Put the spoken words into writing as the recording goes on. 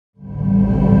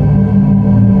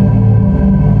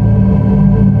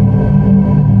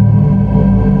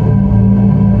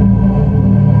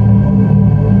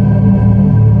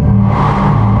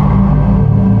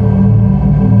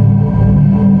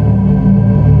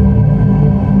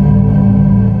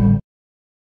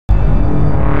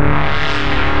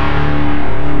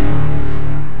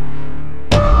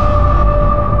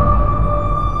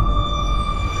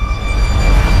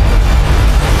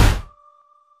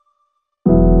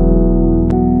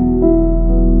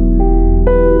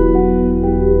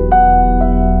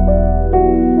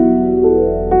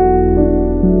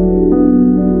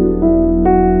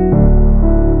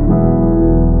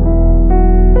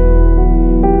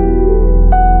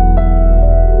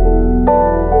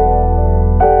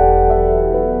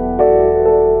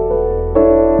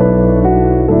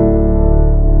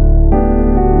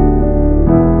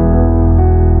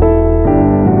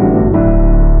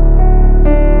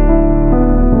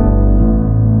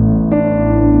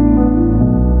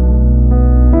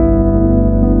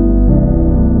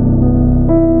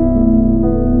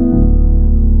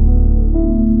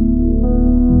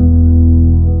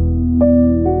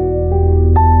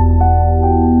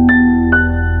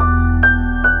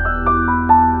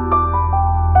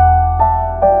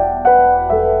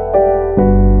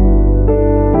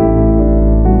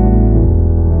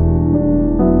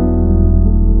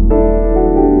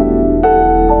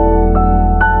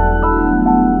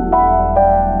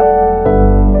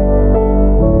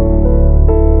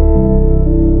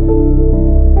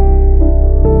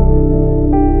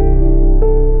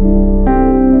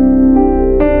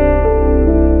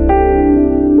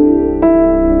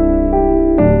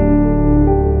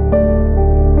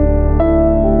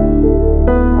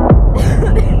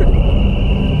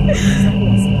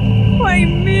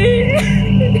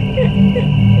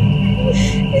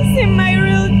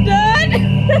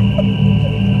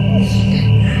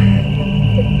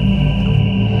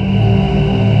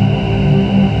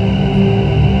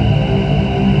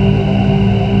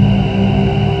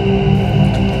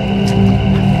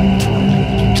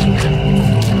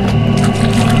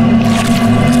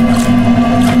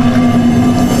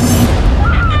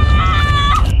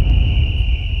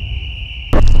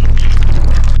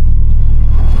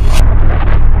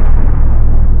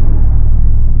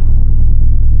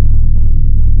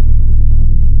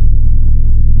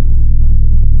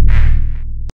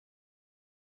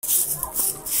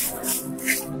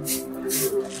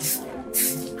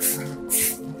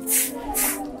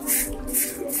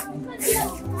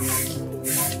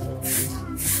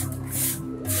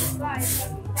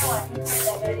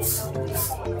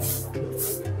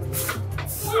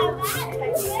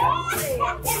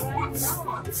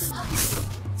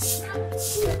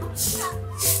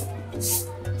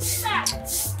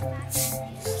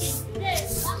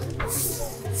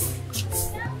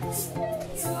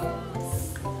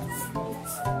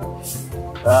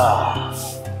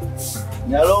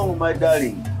Hello, my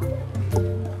darling.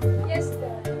 Yes,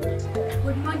 Dad.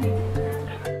 Good morning.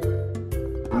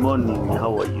 Good morning.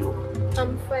 How are you?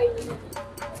 I'm fine.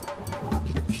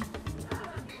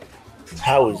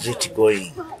 How is it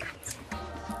going?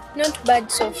 Not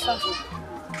bad so far.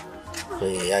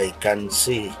 I can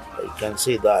see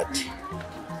that.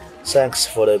 Thanks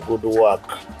for the good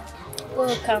work.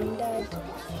 Welcome, Dad.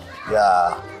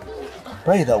 Yeah.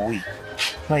 By the way,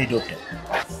 my daughter,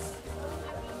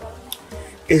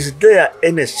 is there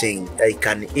anything I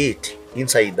can eat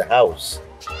inside the house?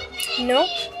 No,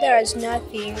 there is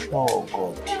nothing. Oh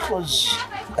God, because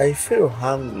I feel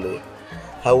hungry.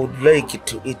 I would like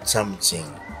to eat something.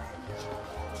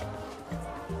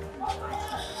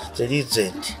 There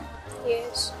isn't.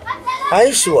 Yes. Are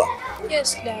you sure?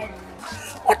 Yes, Dad.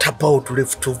 What about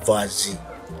leftovers?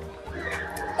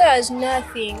 There is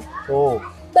nothing. Oh.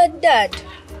 But Dad,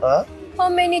 Huh? how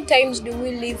many times do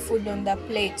we leave food on the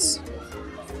plates?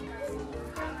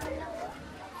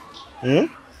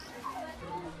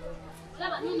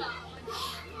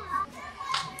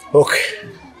 Okay.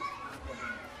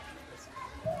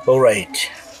 All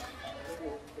right.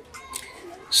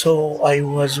 So I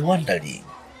was wondering,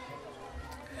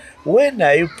 when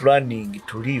are you planning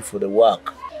to leave for the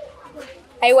work?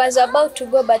 I was about to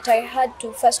go, but I had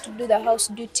to first do the house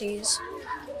duties.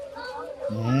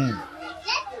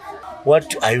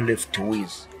 What are you left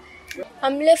with?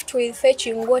 I'm left with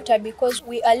fetching water because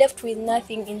we are left with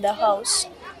nothing in the house.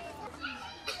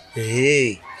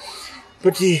 Hey,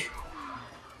 but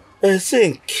I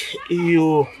think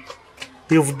you've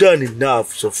done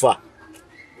enough so far.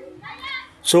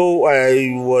 So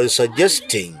I was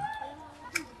suggesting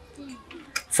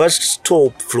first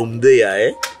stop from there,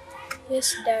 eh?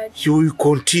 Yes, Dad. You will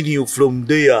continue from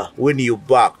there when you're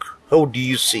back. How do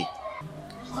you see?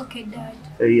 Okay, Dad.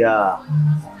 Yeah.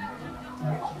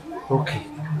 Okay.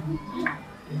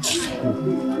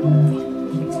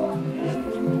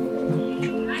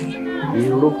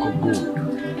 You look good.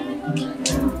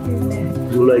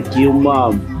 You like your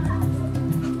mom.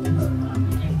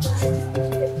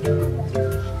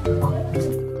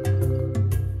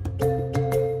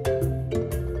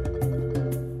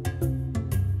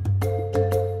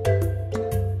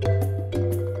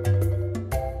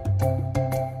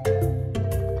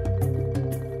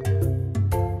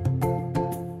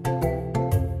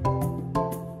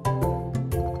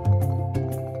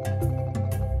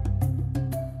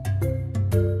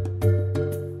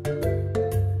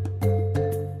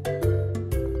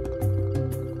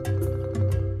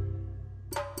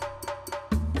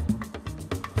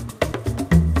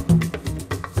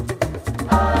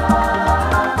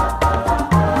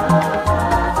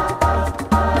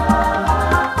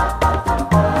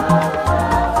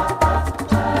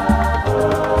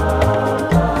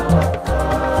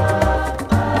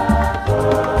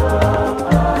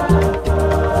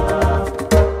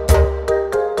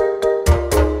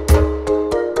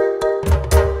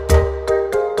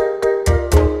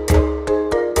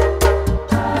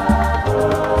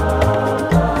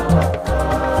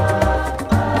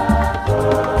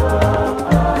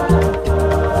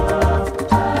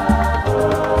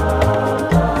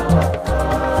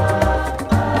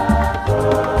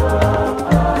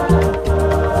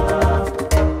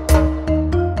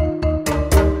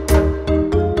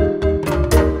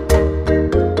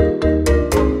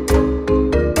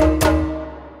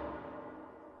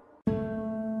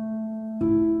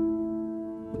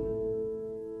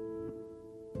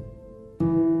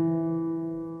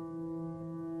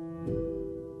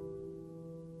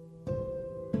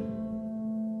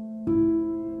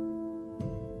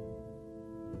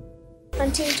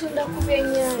 Anti ntunda ku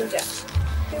byennyanja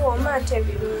biwooma ate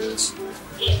birungi.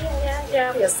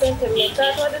 Ebyennyanja bya ssente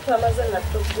mmeka twali twamaze nga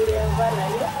tuggula enva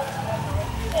nayo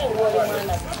ng'oli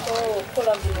mwana muto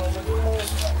okola guno omulimu.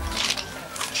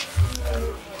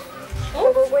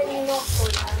 Ogwo gwe nnina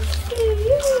okukola.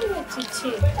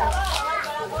 Kiki?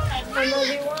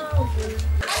 Amabiwanvu.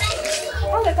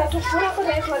 Leka tugguleko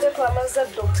naye twali twamaze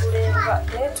dda oggula enva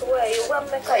naye tuweeyo bwa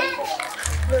mmeka yo.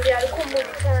 Luno lyaliko mu 5,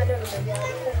 luno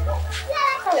lyaliko.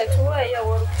 Kale tuweeyo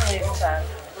olukumi 5.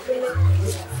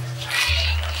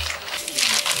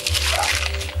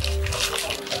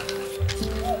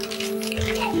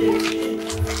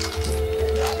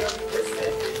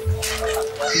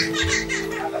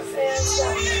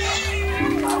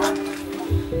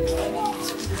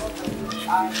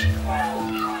 Sente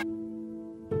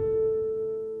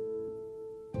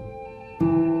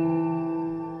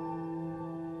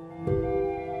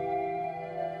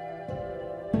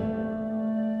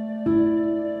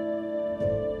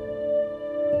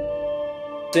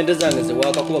zange ze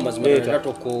wakakuba mazima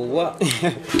natokowa.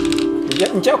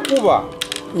 Nchakuba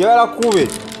njala kube.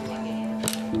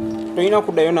 Toina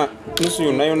kudayona nusu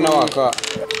yona waka.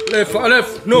 Left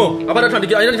no abata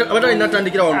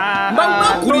natandikira wano.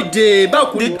 Bakulide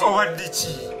Owaddichi.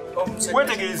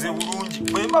 Wetegereze bulungi.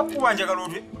 Bwe bakuba njagala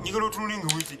nyigalo tulinga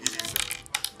wetegereza.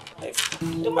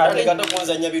 Ate kata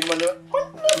kwanza nyabiru mane.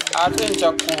 Ate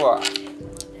nchakuba.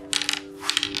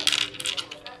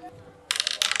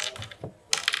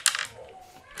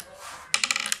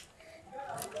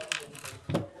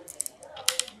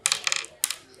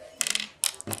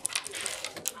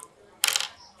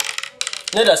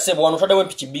 Neda sebo wano tade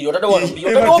wempichi bili otade wano bili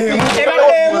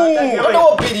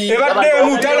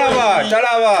ebademu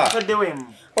talaba tade wemu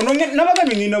ononge nabaga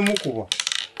mingina mukuba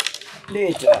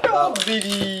leta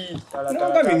bili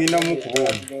nabaga mingina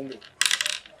mukuba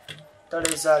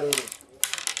tale salero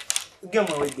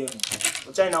gemo wegemo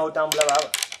China otambula baba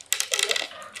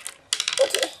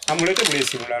amuleke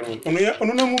bulesi bulalo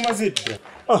onona mu mazidda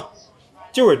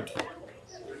chiwed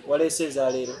wale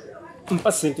sezalero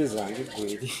mpa sente zange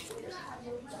kweli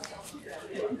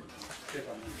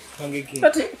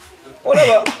ati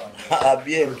whatever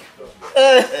Bien.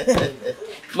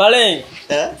 Malay,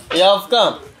 you have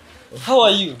come. How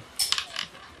are you?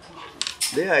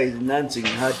 There is nothing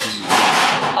hurting.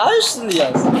 Are you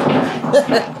serious?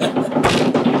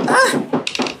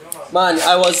 Man,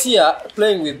 I was here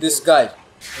playing with this guy,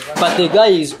 but the guy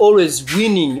is always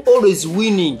winning,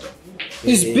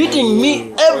 He's beating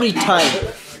me every time.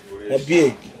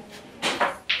 Bien.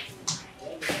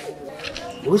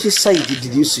 Which side did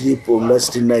you sleep on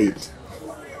last night?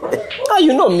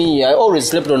 You know me, I always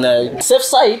slept on a safe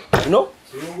side, you know?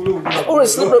 I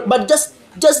always slept on, but just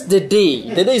the day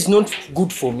is not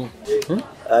good for me.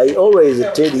 I always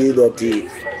tell you that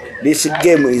this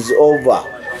game is over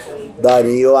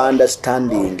than your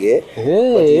understanding,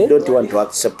 but you don't want to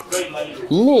accept.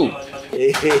 Me?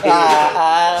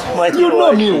 You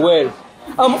know me well.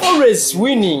 I'm always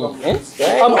winning.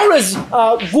 I'm always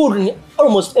good in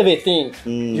almost everything,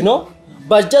 you know?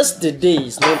 But just the day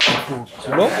is not good,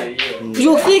 you know?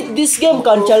 You think this game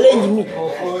can challenge me?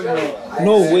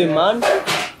 No way, man.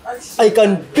 I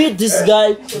can beat this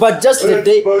guy, but just the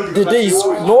day is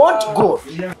not good.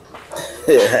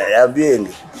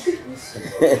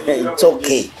 It's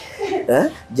okay.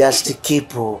 Just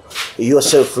keep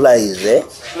yourself lies,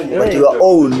 but you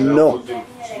all know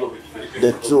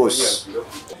the truth.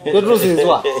 The truth is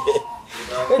what?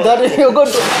 That you're going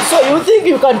to, so you think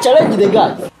you can challenge the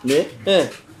guy? Yeah.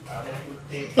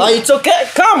 It's okay.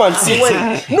 Come and sit.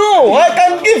 No, I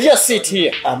can give you a seat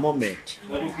here. A moment.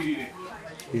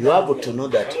 You have to know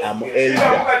that I'm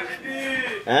elder.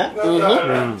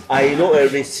 I know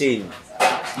everything.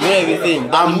 You know everything.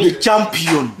 I'm the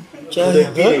champion.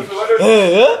 The game.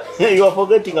 You are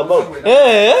forgetting about.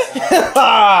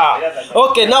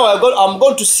 Okay, now I'm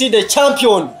going to see the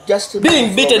champion Just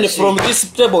being beaten from this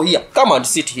table here. Come and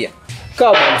sit here.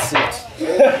 Come and sit.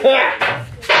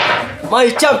 My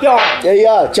champion.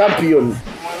 Yeah, champion.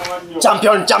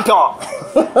 Champion.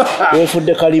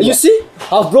 You see,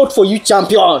 I've brought for you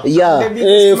champion.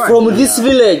 Yeah. From this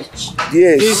village.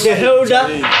 Yes. He's the elder,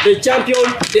 the champion,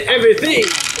 the everything.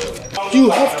 You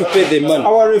have to pay the money.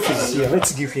 Our ref is here.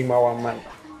 Let's give him our money.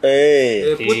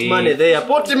 Hey. Put money there.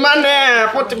 Put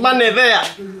money there.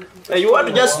 You want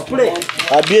to just play?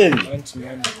 Bien.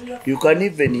 You can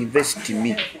even invest in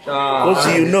me.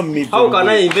 Because you know me. How can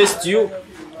I invest you?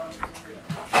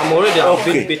 I'm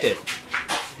already been beaten.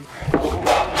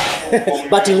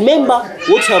 But remember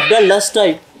what you have done last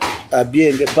time.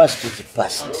 Bien, the past is the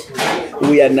past.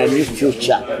 We are in a new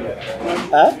future.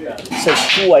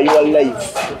 Secure your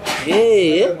life.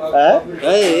 Hey,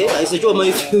 I secure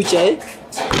my future.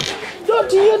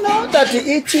 Don't you know that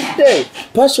each day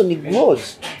person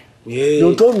grows? Yeah.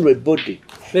 Not only body,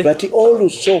 but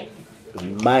also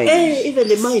mind. Hey, even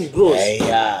the mind grows.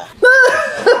 Yeah.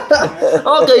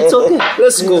 Okay, it's okay.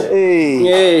 Let's go.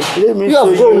 Hey, let me you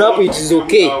have grown up, it is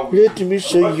okay. Let me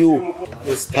show you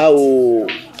how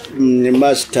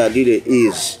master really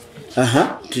is.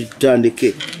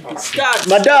 Tutandike. Start.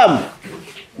 Madam,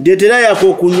 ndetera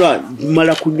yako kunywa,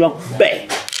 mala kunywa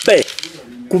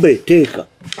kube teka.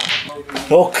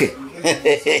 Okay.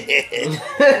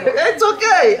 It's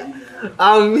okay.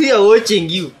 I'm here watching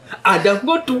you, and I'm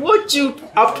going to watch you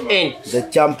up to end. The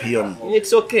champion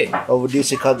It's okay. of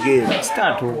this game.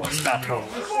 Start over.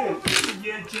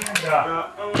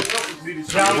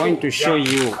 I'm going to show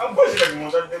you.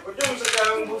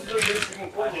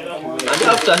 And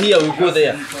after here, we go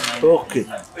there. Okay.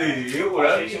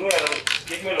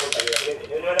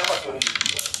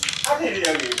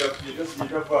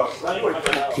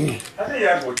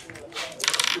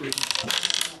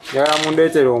 Yala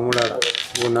mundeetera omulala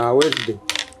ono awedde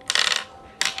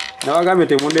nabagambye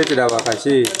temundeetera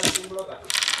bakaki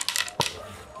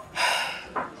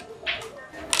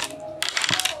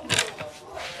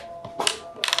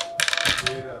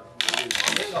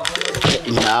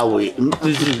Nawe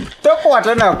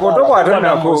tokwata nako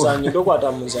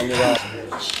Tokwata muzanyi ba.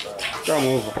 Come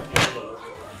over.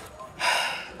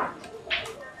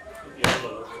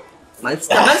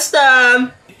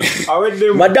 Master.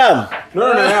 Awedde Madam,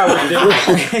 no awedde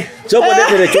so kwa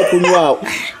dete chokunywa.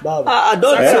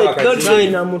 Don't say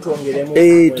it. Na mtu ongelemo.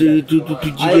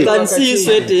 I can see you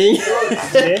sweating.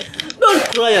 Don't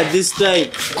cry at this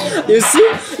time. You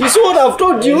see what I've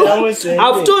told you?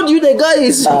 I've told you the guy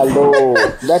is Hello,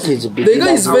 that is big. the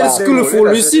guy is very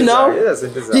skillful. You see now?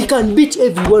 He can beat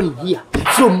everyone here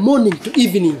from morning to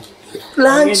evening.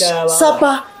 Lunch,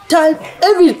 supper, time,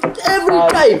 every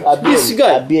time. This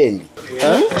guy.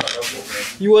 Huh?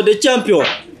 You are the champion.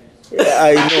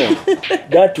 I know.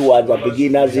 That was a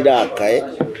beginner's luck, eh?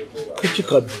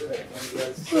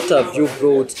 What have you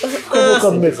brought?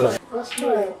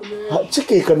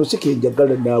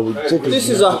 This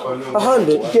is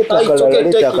 100. It's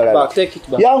okay, take it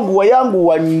back. Yangu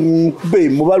be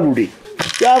mubalule.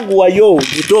 Yangu yo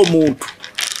buto muntu.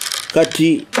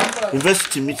 Kati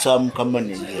invest me some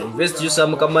money. Invest you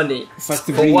some money.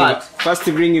 First For what?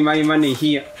 bring my money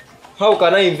here. How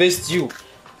can I invest you?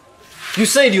 You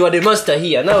said you are the master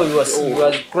here. Now you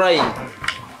are crying.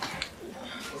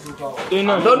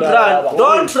 Don't run.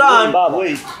 Don't run.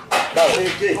 Wait.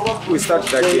 We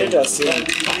start again. Let us see.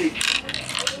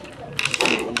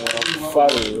 Far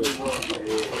away.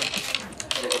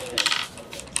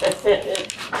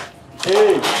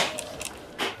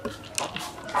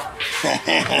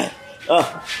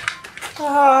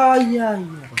 Yeah.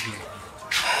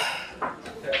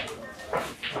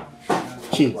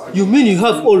 You mean you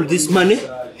have all this money?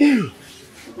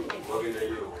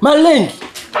 Maleng,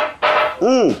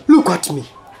 look at me.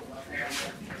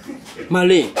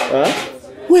 Maleng,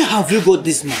 where have you got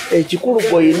this money? Chikuru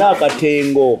kwa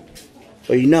inakatengo.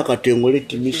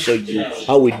 Let me show you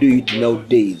how we do it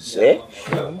nowadays.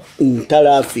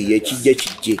 Ntalafi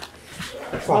chije.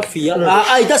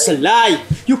 That's a lie.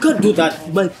 You can't do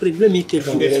that, my friend. Let me tell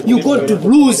you. You're going to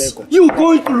lose. You're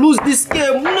going to lose this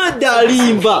game.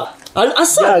 Nadalimba.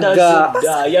 Usaga.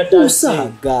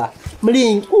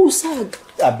 Mling. Usaga.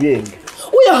 Abeng.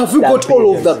 Where have you got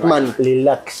all of that money?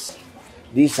 Relax.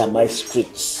 These are my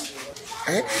streets.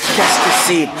 Just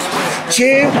sit,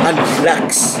 chill and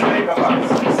relax.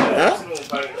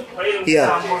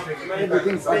 Yeah.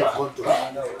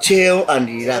 Chill and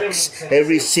relax.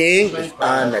 Everything is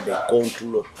under the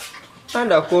control.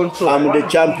 Under control. I'm the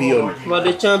champion. You are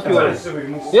the champion.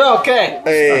 Yeah, okay.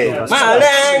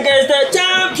 Maleng is the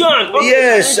champion. Okay.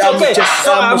 Yes, I'm okay.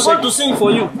 I'm going to sing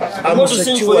for you. I'm going to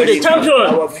sing for you, the champion.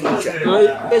 Our future.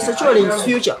 It's actually in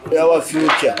future. Our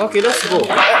future. Okay, let's go.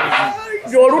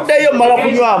 It's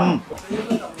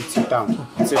time.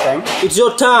 It's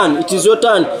your turn. It is your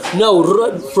turn. Now,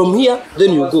 from here,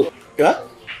 then you go. Yeah?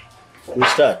 We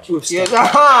start. Yes.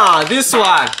 Aha, this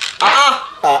one.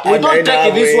 We don't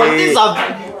take this one. These are.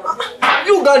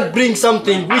 You can't bring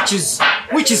something which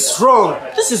is strong.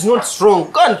 This is not strong.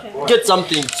 You can't get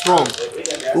something strong.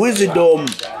 Wisdom.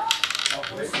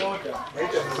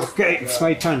 Okay, it's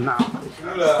my turn now.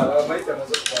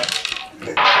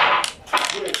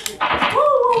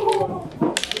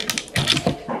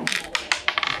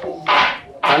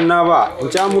 Anaba,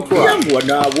 nchamutwa. Yangu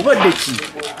wanabo badeki.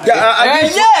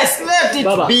 Yes, let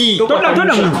it be. Toda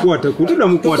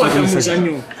mukwata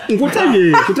Muzanyo.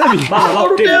 Nkutabi.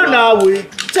 Oluteo nawe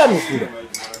chamukula.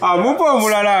 Mupo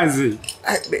omulala nze.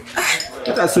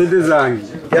 Tata sente zange.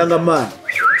 Younger man.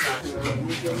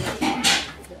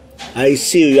 I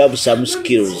see you have some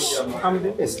skills. I'm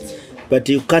the best. But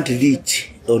you can't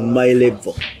reach on my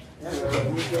level.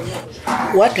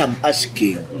 What I'm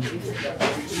asking,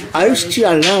 are you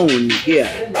still around here?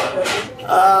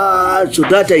 So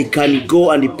that I can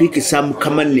go and pick some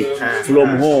money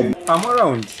from home. I'm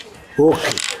around.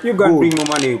 Okay. You can bring more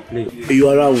money, please. You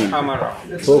are around. I'm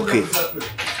around. Okay.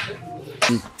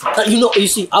 You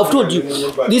see, I've told you,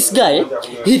 this guy,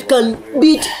 he can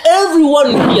beat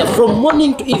everyone here from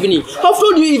morning to evening. I've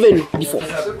told you even before.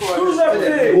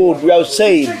 Good, you have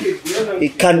said he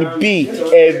can beat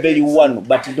everyone,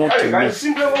 but not me.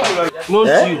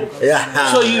 Not you.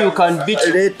 Yeah. So you can beat.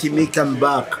 Let me come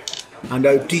back and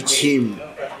I'll teach him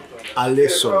a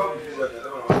lesson.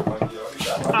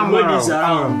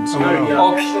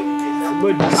 Okay.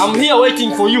 I'm here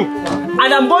waiting for you.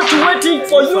 And I'm going to waiting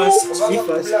for you.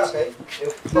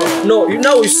 No,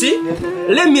 now you see,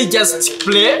 let me just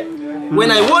play.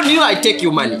 When I want you, I take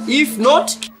your money. If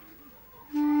not,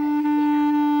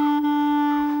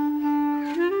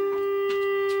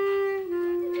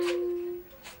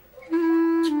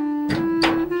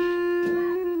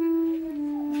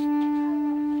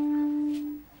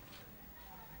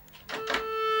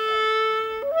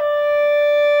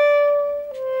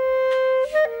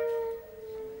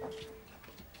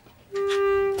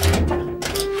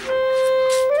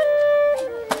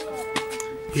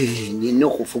 nina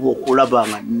okufuba okulaba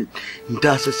nga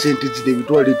ntaasa sente zino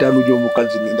emitwalo 5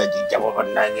 gy'omukazi ngenda gijjabwa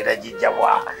bannange era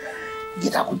gijjabwa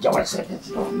ngenda kujjabwa sente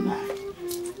zino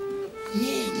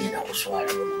ngenda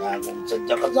kuswala bannange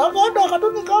omusajja kazaganda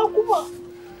akatone kakuba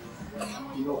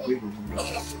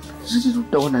ziri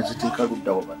luddawo naziteeka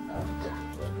luddawo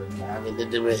bannange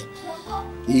ndedebe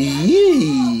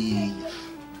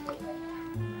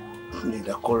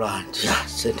ngenda kola ntya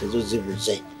sente zo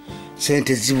zibuze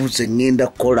sente zibuze ngenda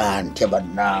kukola ntya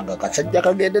bannanga kasajja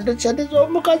kagendedde sente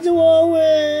z'omukazi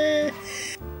woowe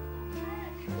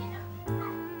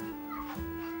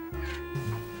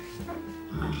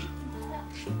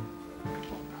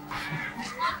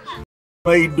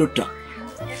My daughter,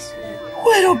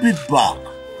 where will be back?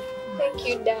 Thank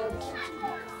you, Dad.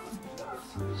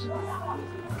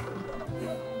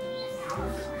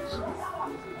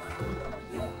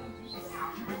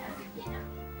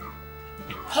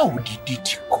 How did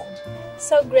it go?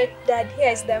 So great, Dad.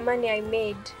 Here is the money I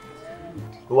made.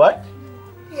 What?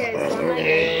 Here is the money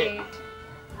I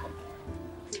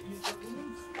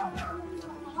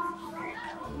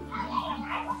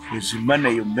made. Is the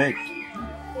money you made?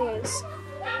 Yes.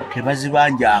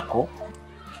 Kebazibanjako?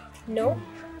 No.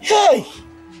 Hey!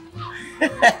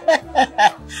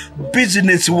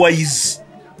 Business wise.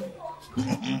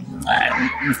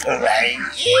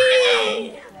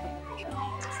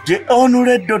 The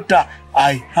only daughter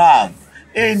I have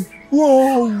in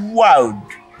whole world,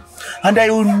 and I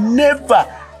will never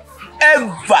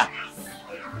ever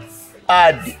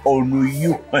add on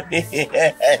you.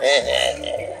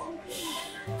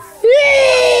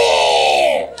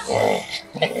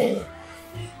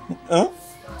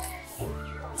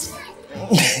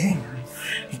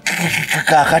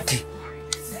 Kakati,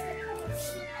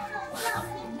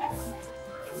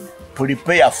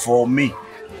 prepare for me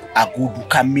a good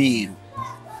camel.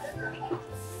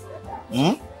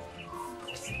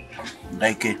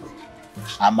 Like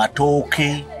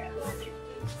amatoke,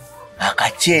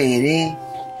 akachere,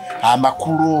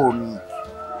 amakuroni.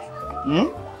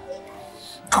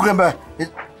 Kugamba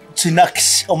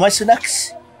snacks, oma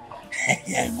snacks.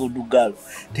 Good girl,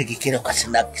 take care of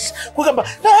snacks. Kugamba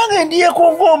nange ndiye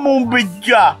ko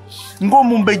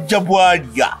ngomumbejja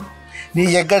bwalya.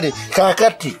 Niyagale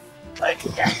kakati.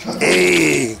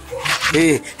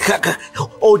 Kaka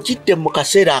ojidde mu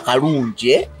kaseera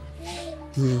akalungi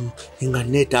nga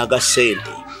neetaaga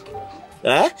sente.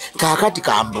 Kakati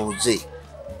kambuuze.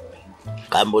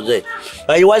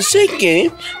 I was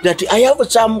thinking that I have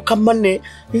some money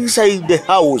inside the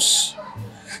house.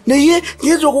 Naye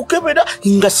nyinza okukebera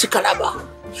nga sikalaba.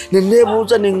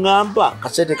 Neneebuuza ne ŋŋamba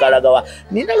kasente kalagawa.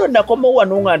 Nina lwe nakoma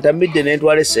wano nga ntamidde ne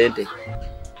ntwala sente.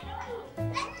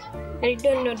 I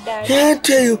don't know, Dad. Can't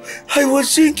tell you. I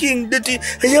was thinking that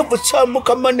I have some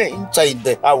money inside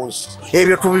the house.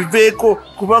 Ebyo tubiveeko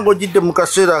kubanga ojidde mu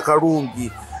kaseera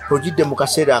akalungi.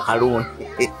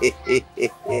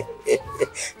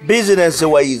 Business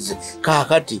wise,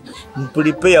 kakati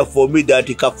prepare for me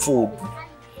that ka food.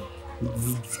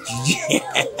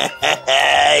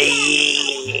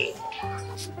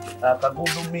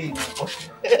 Akagundu mimi.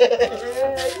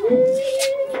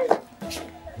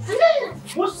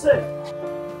 What's that?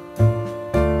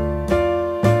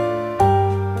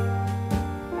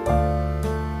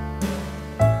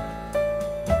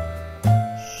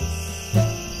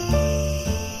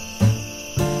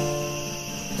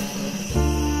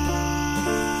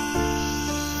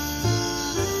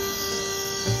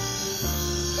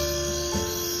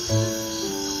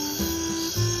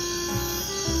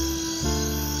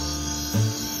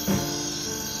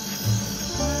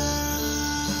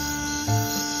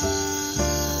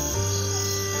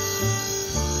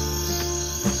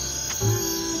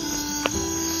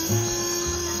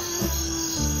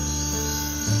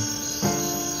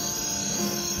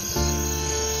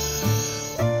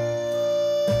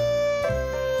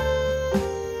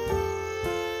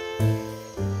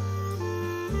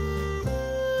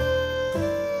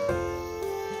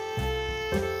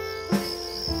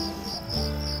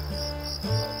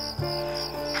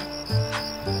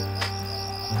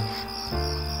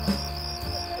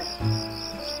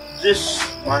 this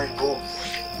my home.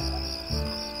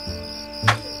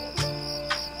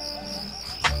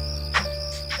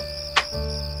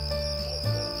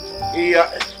 Here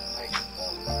is my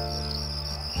home.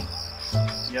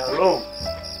 You're alone.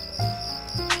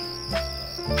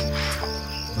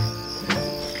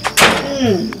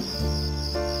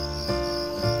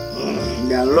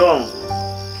 You're alone.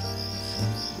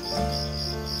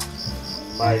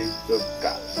 My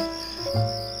daughter.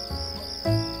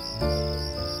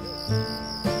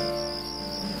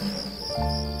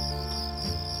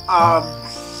 I'm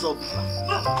so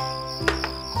very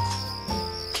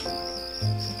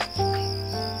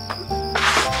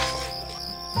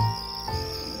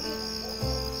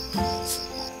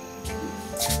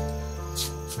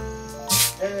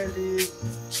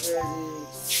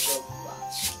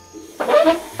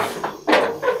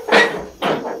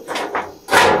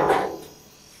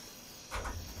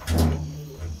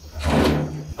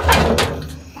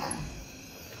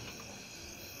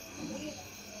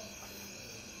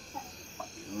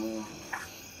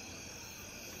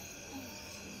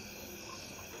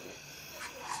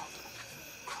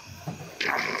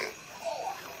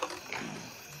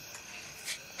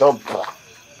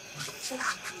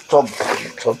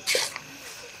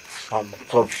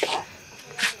Top.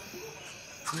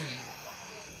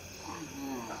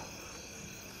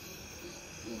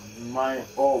 My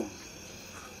home.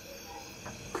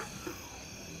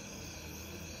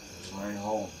 My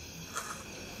home.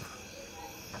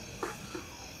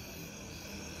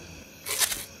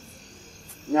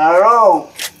 Narrow.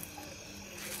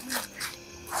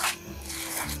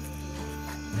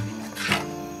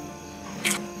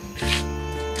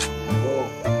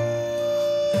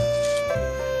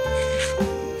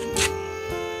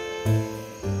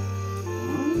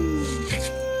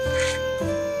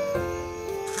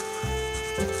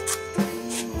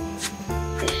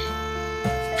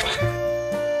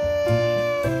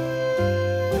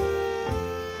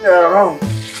 Narrow.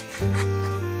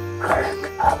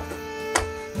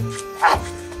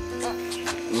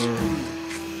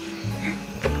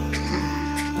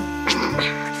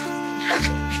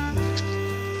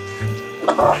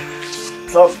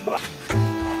 Stop.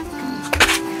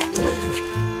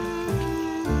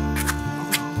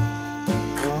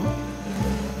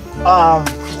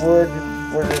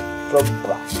 Would it stop?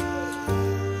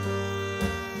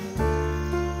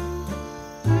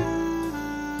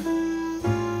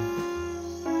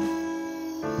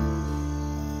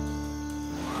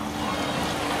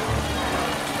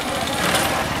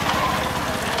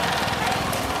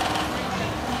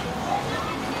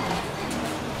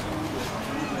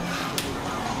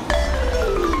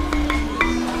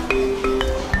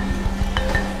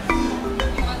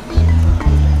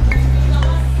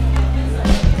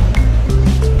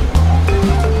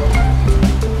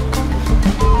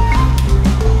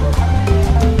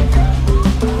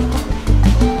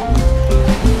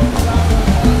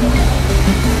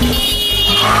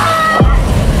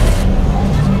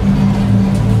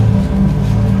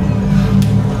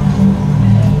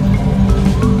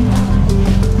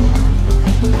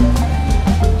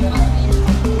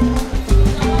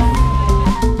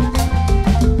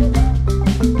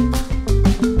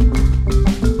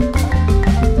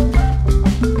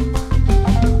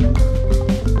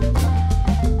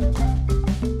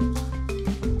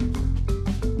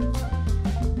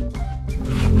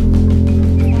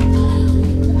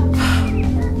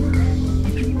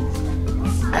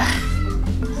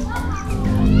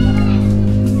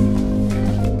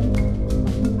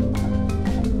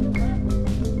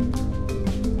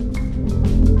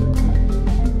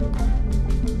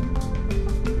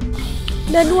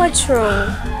 Dad, what's wrong?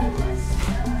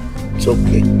 It's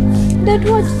okay. Dad,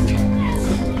 what?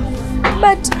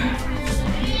 But...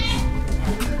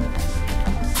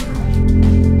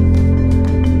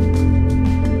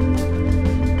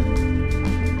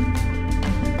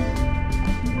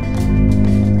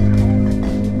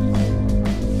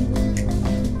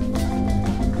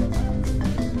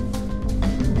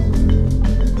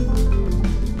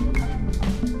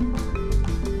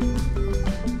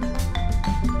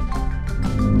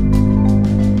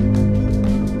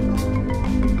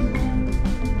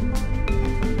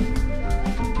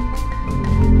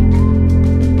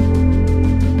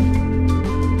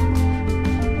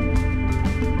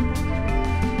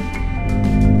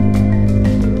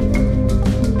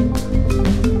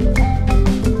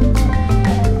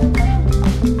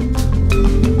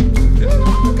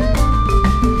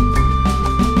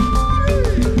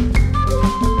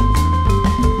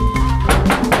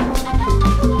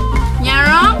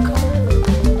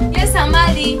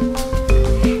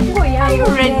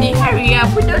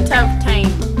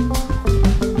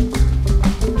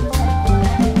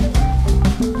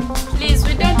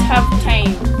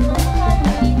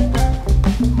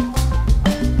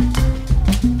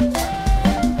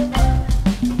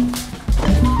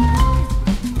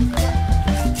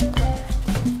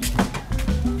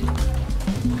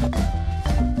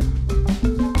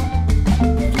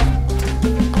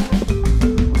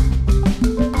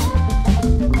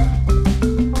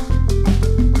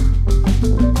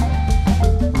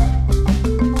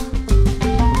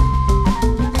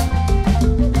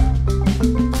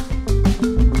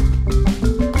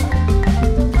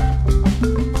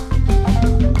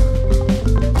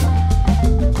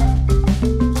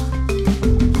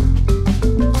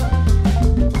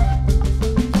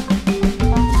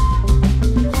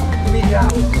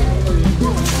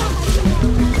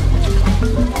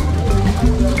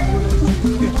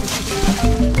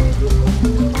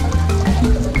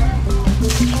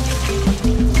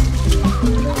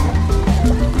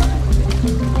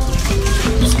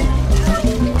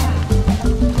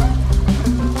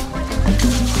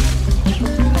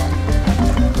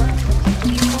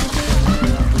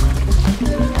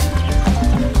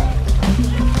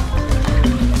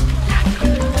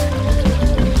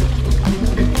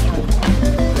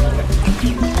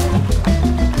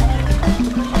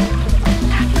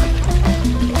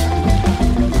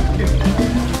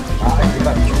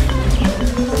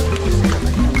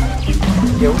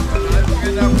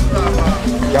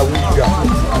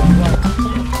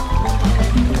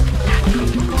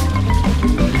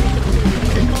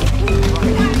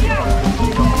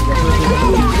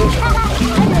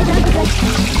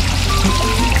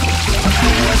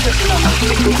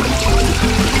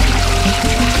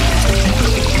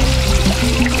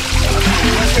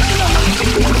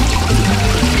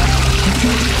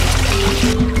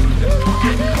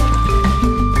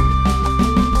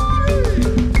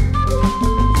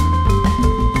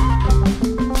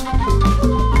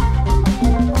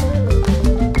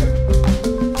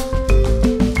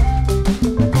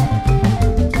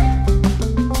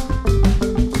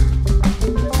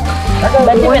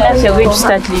 But even as you're going to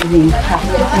start leaving her,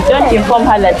 you don't inform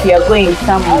her that we are going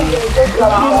somewhere.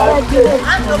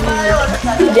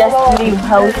 You just leave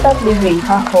her, we start leaving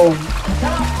her home.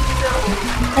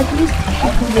 At least she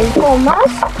could inform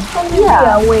us and we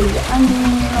are away. And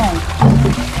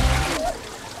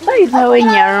by the way,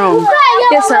 when you're wrong,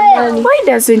 Yes, Amani. why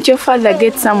doesn't your father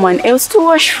get someone else to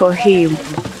wash for him?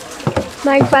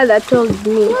 My father told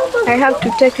me I have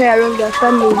to take care of the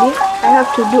family. I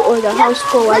have to do all the house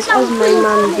chores as my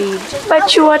mom did.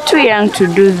 But you are too young to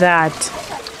do that.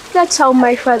 That's how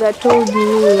my father told me.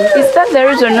 Is that the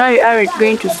reason why you aren't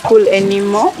going to school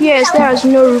anymore? Yes, there is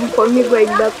no room for me going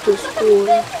back to school.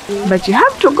 But you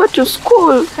have to go to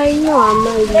school. I know,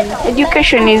 Amali.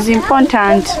 Education is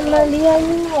important. Amali, I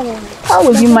know. How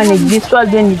will you manage this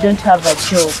world when you don't have a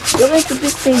job? You're going to be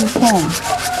staying home.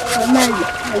 Amali,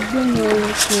 I don't know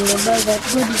anything about that.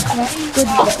 God is the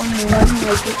only one who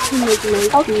has to make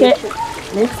my Okay, future.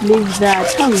 let's leave that.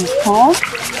 Home is home.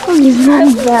 Home is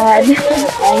not bad.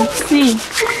 I see.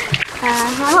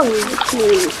 How is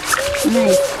it?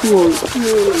 Nice school.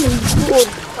 Good.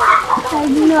 I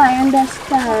know, I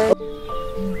understand.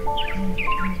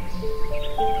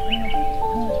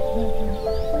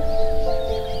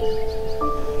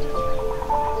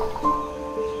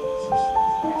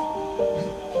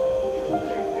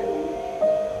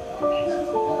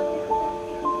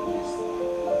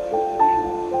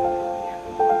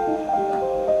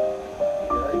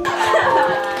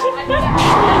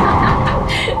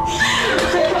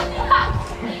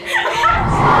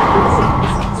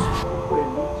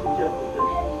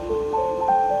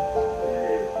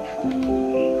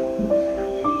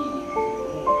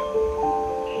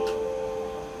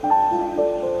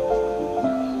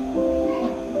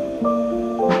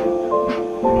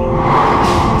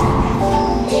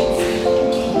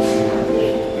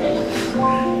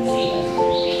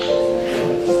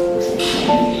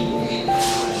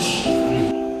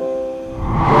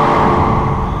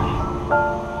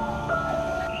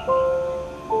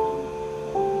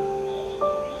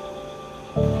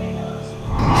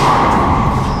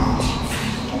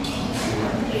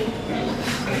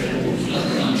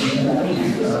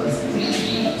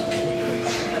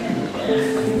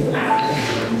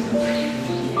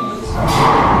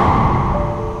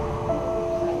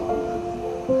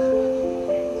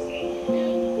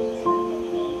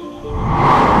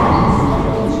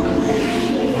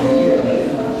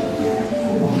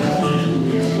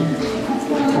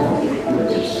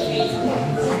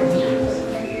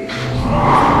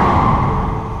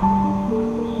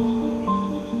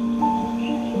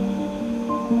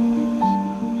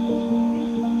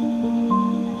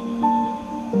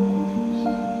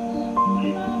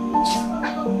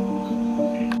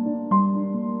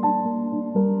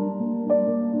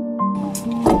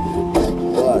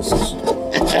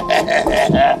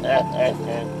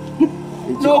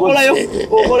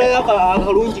 Okolayo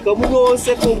akalungi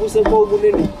kamunooseko obuseko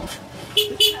obunene.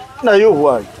 Naye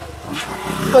wali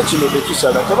nga kino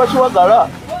tekisala tebakiwagala.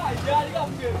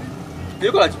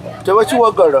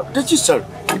 Tebakiwagala tekisala.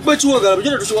 Bakiwagala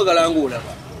bujja tukiwagala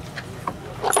ng'olaba.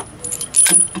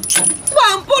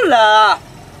 Bampola.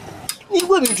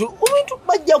 Nibwe ebintu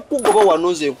bajja kukugoba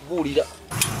wano nze nkubuulira.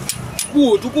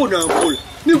 Gwo tukona mpola.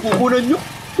 Nikukona nnyo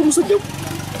tumusajja.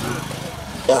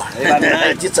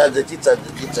 Kitsanze.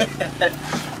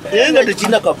 Naye nga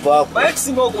tekirina kavaako. Baye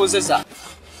kisinga okukozesa.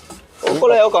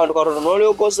 Okolayo akantu katono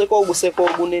n'olyokoseko obuseko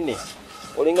obunene.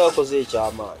 Olinga akoze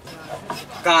ekyamaanyi.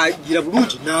 Kagira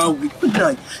bulungi naawe.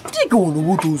 Teeka wano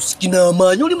butuusikina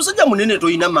amaanyi. Oli musajja munene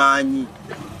toyina maanyi.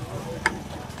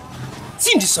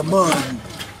 Sindisa maanyi.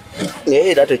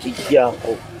 Era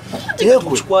tekijjako.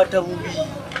 Kikwata bubi.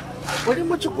 Oli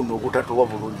mu kikuno okutatuwa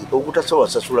bulungi okutasobola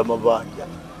sasula mabanja.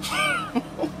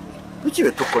 Biki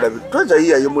bye tukola twaza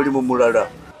yiyayo mulimu mulala.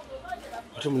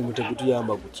 Ate mulimu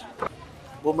tegutuyamba guki.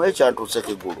 Bw'omaye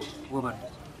kyantuuseko eggulu.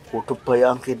 Otuppa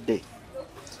yankedde.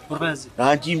 Obazi.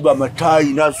 Nanjimba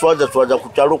amataayi naswaza ku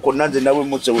kyalo konna nze nawe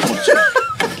muse we muse.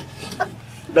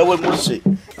 Nawe muse.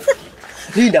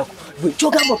 Linda,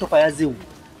 kyogamba otopa yazeewo.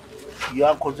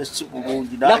 Yankoze si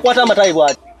bulungi. Nakwata amataayi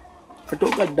bw'ati.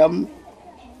 Katogaddamu.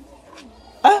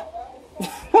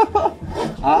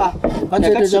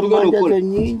 Kateeteza manja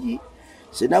nyingi.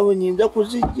 Sinawe nyinza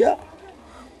kuzijja.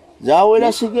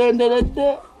 Zawera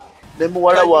sigenderedde. Ne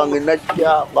muwala wange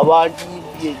najja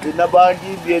nga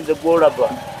bandimbye nze gwolaba.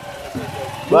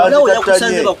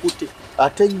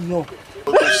 Ate nnyo.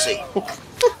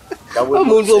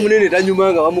 Omuntu omunene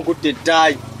tanyuma nga bamukutte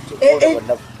ettaayi.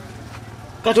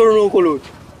 Katono n'okola oti.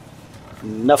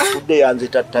 Nafudde yanze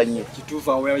tattanye.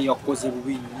 Kituufu awo yakoze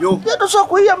bubi nnyo. Tosobola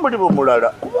kuyiya mulimu mulala.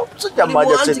 Kuba omusajja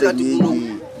manja sente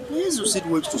nyingi. ezo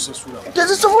sente tusasula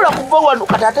tezisobola kuva wano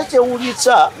kati ate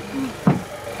kyewulitsa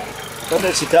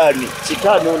kane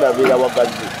sitaani onabeera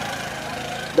wagazi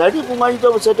nali kumanyiza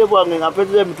obusente bwange nga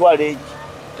mpezeza emitwalo egi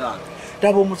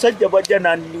taba omusajja bwajja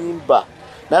nanimba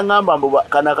naŋŋamba mbu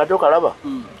kana akato kalaba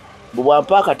mbu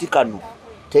bwampa akati kano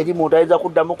teri muntu ayinza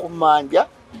kuddamu kummanja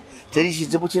teri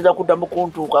kizibu kiyinza kuddamu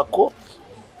kuntuukako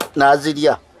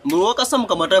n'azirya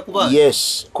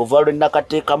yes kuva lwe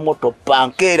nakateekamu otoppa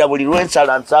nkeera buli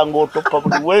lwensala nsanga otoppa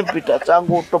buli lwempita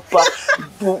nsanga otoppa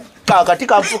kakati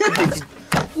kanfukidde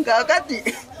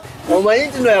kakati omanyi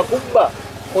nti no yakubba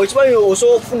okimanyi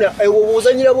osobola okufuna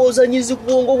obuzanyira bwozanyizi ku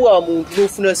bwongo bwa muntu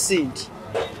n'ofuna sente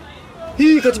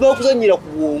kati bakuzanyira ku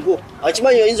bwongo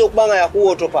akimanyi oyinza okuba nga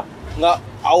yakuwa otopa nga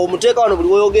awo omuteeka wano buli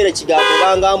woyogera ekigambo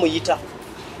banga amuyita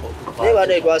naye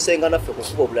baadaye twasenga naffe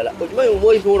kukuba obulala okimanyi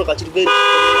omwoyipiwono kakiri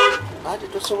ate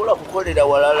tosobola kukolera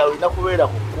walala olina kubeera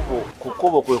ku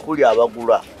kkubo kwe kuli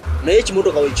abagula naye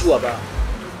ekimotoka wekiwaba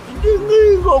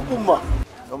ng'okuma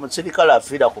omusirikale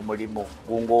afiira ku mulimu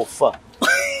gungaofa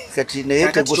kati naye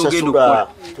tegusasula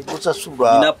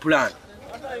ina plan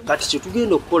kati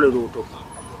kyetugenda okukolera otopa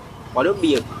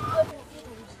walobyeko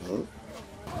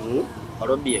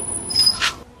walobyeko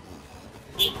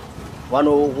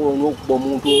wano okuba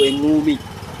omuntu eŋŋumi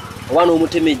wano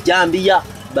omutema ejjambiya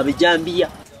babejjambiya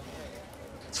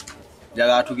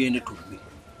njagala tugende tubbe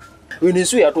eno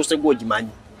ensi yatuuse gwogimanyi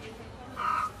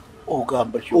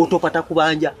ogamba otopata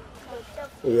kubanja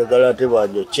oyagala ate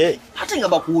banjoke ate nga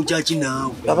bakuwuja ki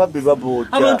naawe ababbi babuuja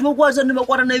abantu okwaza ne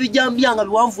bakwata n'ebijjambiya nga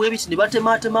biwanvu ebiti ne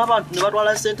batematema abantu ne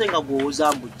batwala ssente nga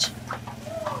gwowooza mbuki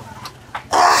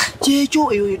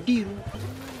kyekyo eyo yeddiiru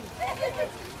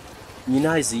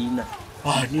nyina eziina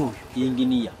ani oyo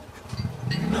yinginiya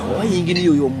oba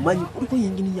yinginiya oyo omumanyi kuliko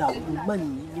yinginiya omumanyi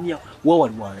yinginiya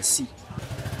wawali wansi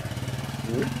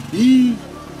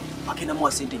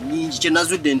akendamu sente nyingi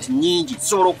kyenazudde nti nyingi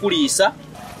zisobola okuliisa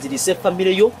ziriisa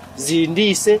efamire yo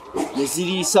zindiise ne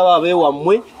ziriisa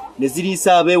abeewammwe ne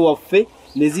ziriisa abeewaffe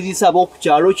ne ziriisa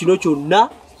ab'okukyalo kino kyonna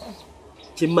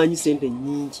kyemmanyi sente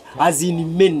nyingi azini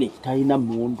mmene talina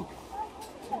mundu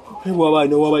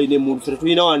wabaine muntu ffe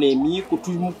tulina wano emiiko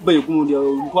tumukubayo gundi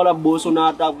ntwala booso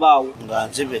n'atavaawo nga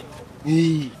nzibe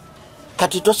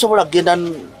kati tosobola kgenda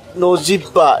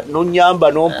nozibba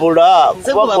nonyamba nompola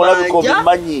kubakola biko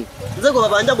bimanyi nze gwe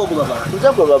babanja gwogubabanja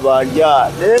nze gwe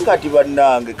babanja naye kati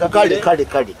bannange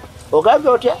kale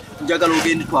ogambye otya njagala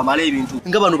ogende twamala ebintu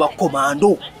nga bano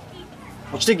bakomando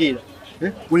okitegeera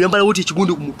oyambala wuti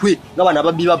ekigundi ku mutwe nga bano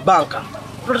ababbi ba banka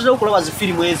tutatera okulaba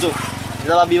zifirimu ezo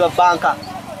ezababbi ba banka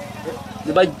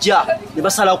ne bajja ne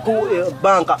basalaku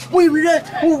banka mwibire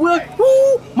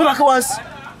mwebake wansi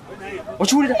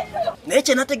okiwulira naye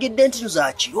kyenategedde nti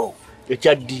tuzakiro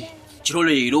ekyaddi kiro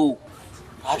leero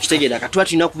kitegeera katuba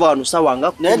tulina kuva wano sawa nga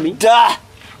 10 nedda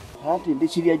anti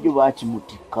ndikirya jjo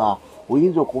bakimutika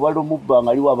oyinza okubala omubba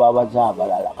nga liwa baabaza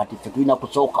abalala kati ffe tulina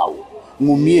kusookawo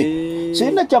ngumye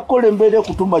sirina kyakkola embeera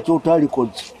ekutuma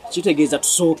kyotalikoze kitegeeza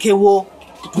tusookewo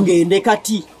tugende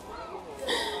kati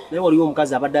naye waliwo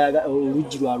omukazi abadde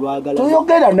oluggi lwalwagala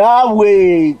toyogera naawe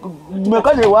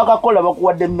mekazi wakakola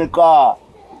bakuwadde mmeka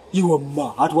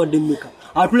iwamma atuwadde mmeka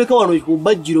atuleka wano ku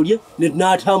bajjiro lye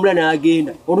n'atambula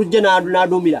n'agenda olujja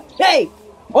n'adumira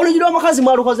oluggi lw'amakazi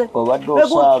mwalukoze obadde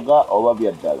osaaga oba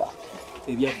byaddala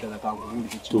ebyaddala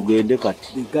kankubuulire tugende kati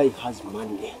the guy has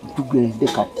money tugende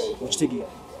kati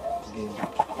okitegeera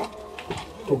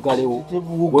tugalewo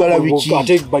bugala biki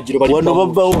wano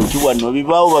babbaawo ki wano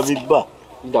bibaawo babibba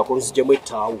ndakolozijjamu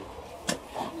ettaawo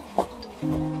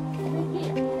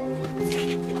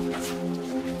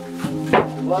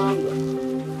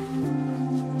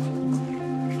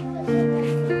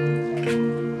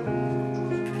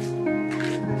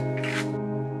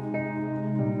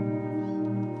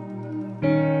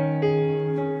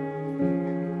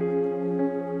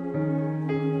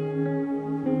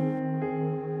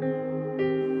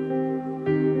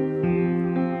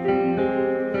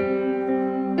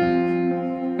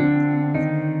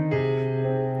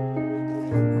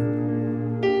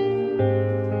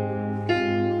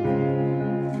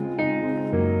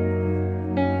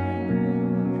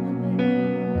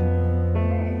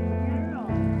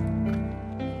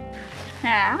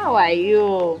How are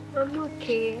you? I'm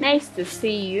okay. Nice to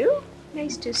see you.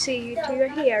 Nice to see you too. You're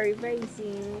here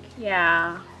revising.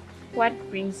 Yeah. What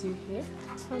brings you here?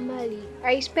 Amali,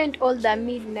 I spent all the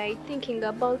midnight thinking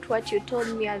about what you told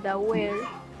me at the well.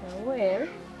 The well?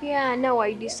 Yeah, now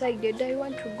I decided I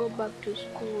want to go back to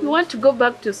school. You want to go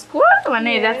back to school?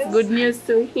 Yes. That's good news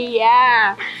to hear.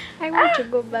 I want to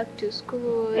go back to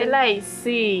school. Well, I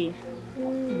see.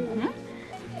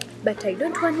 But I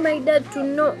don't want my dad to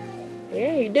know.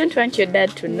 Yeah, you don't want your dad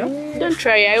to know? Don't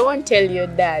try, I won't tell your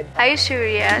dad. Are you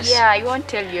serious? Yeah, I won't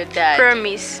tell your dad.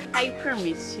 Promise. I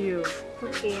promise you.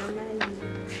 Okay, Amali.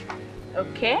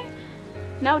 Okay?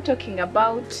 Now talking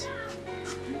about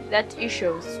that issue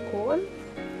of school,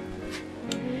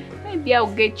 maybe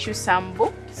I'll get you some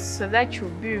books so that you'll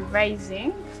be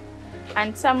revising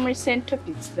and some recent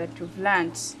topics that you've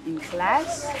learned in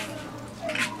class.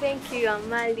 Thank you,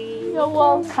 Amali. You're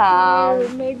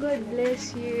welcome. May God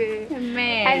bless you.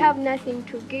 Amen. I have nothing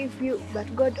to give you,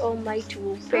 but God Almighty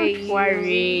will pay you. Don't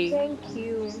worry. Thank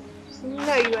you.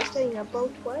 Now you are saying about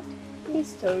what?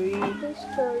 History.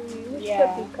 History. Which Yeah.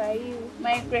 topic are you?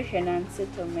 Migration and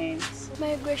settlements.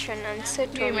 Migration and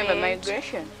settlement. Do you remember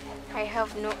migration? I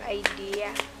have no idea.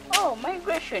 Oh,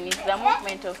 migration is the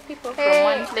movement of people from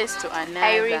one place to another.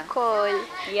 I recall.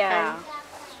 Yeah. And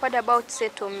what about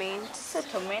settlement?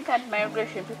 Settlement and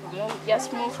migration, people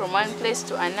just move from one place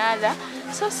to another.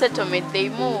 So settlement, they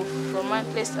move from one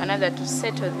place to another to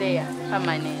settle there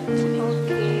permanently.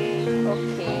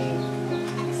 Okay.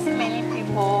 See many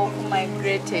people who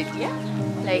migrated, yeah?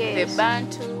 Like Yes. the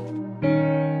Bantu.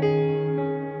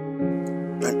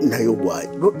 nayo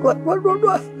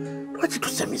lwaki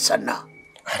tusemisana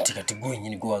Ati kati gwe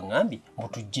nyini gwa ngambi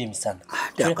mutujje emisana.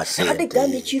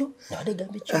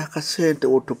 Akasente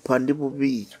otupandi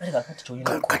bubi. Ate kakati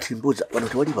kyolina Kati mbuuza wano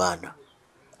tewali baana.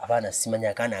 abaana simanya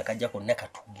akaana akajja konna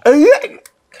katugi.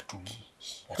 Katugi.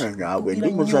 Naawe ndi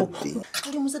muzadde.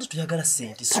 Tuli muzadde tuyagala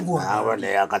sente Naawe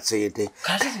naye akasente.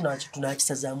 kati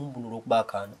tunakisazaamu mbunula okuba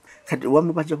akaana. Kati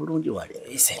wamubaza bulungi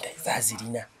wale. Sente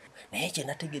zazirina naye kye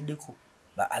nategeddeko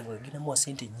agenda muwa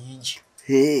sente nyingi.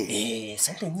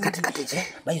 Sente nyingi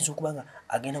bayinza okuba nga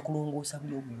agenda kulongoosa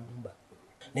buli obuyumba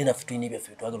naye naffe tulina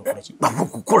ebyaffe twagala okukola ki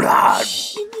bakukola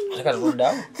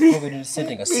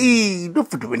sente nga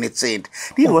naffe tubene sente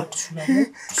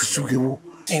tusulewo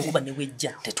enkuba ne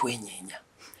bwejja tetwenyeenya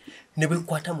ne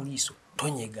bwekwata mu liiso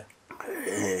tonyega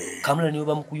kamula niwe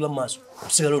bamukuywa mu maaso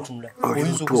osigala otunula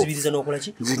oyinza okuzibiriza n'okola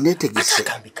ki nze neetegese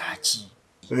akambe kaki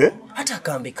ate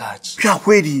akambe kaki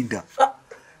kyakwerinda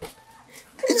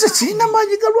nze sirina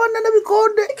maanyi galwana na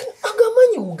bikonde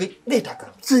agamanyi uge leeta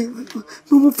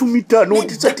nomufumita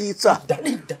notisatiisa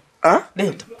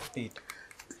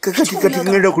kati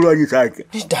ngenda kulwanyisa ake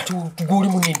ati guli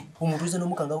munene omuntu oza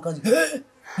n'omukanga bukazi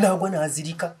nagwa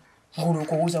n'azirika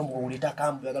ng'olwokobuuza mbu oleeta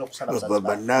akambu yagala kusala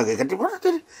bannange kati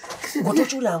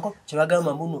gotokyulanko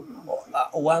kyebagamba muno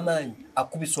ow'amaanyi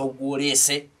akubisa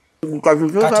ogwoleese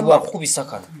kati bwakukubisa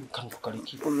kano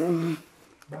tukaleki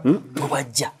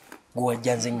bwebajja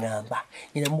gwewajja nze ŋŋamba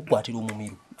nina mukwatira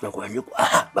omumiru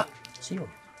siyo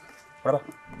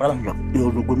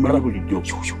olaba bulijjo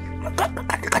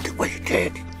kati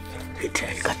gweyiteeri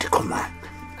kati koma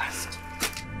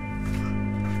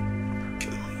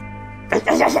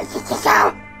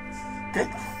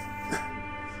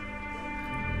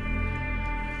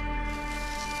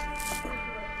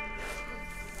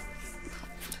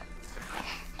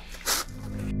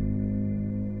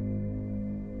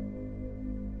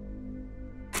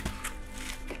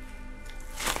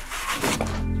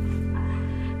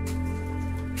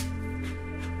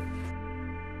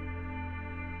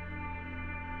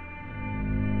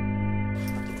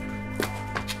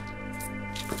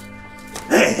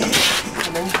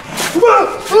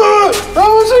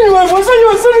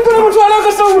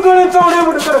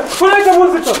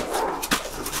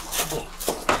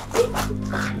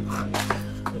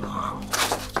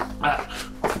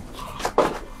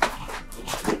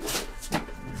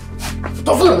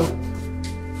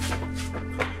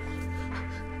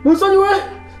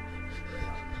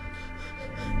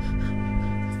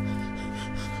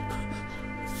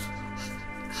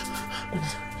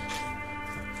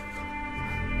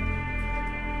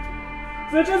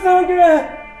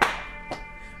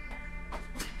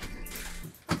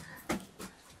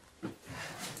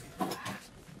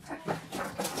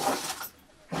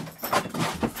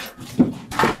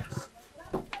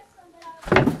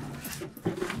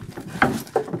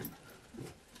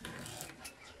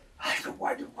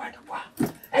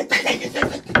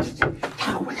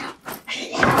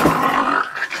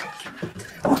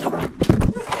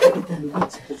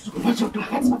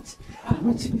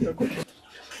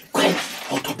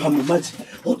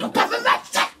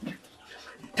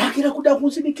takira kuda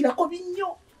kunsinikirako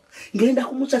binnyo ngenda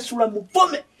kumusasula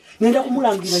mupome ngenda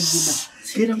kumulangira nyina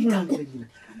ngenda mulangira nyina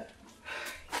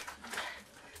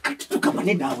kati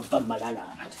tukabane naawe bamalala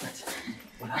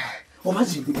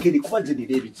omazi ndikeri kubanze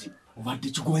nire ebizibu obadde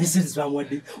kigumanyisente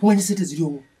zibamwadde omanyisente ziri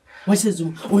omwo omanyisente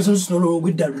ozozisinolo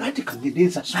ogweddalu ati kangende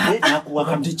nsasule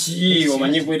nakuwakati ki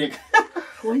omanyi kwereka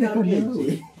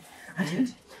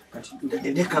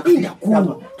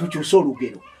tukyuse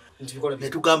olugero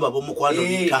netugamba bomukwano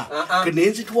bita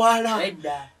kenenzitwala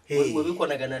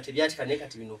webikonagana tebyatikane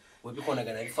kati bino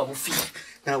webikonagana bifa bufi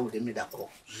nawe ulemedako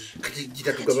kati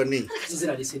jita tugabane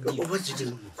nzira lisedde oba ziti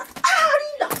linda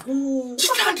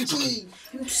kitandi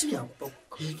tusibyakupa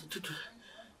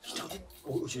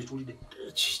okyetulide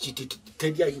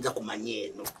teryayinza kumanya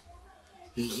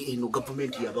eno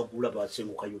gavumenti yabagula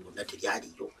basengukayo bonna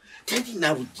teryaliyo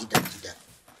terinawe jida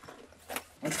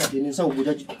kati nensa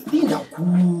uguja linda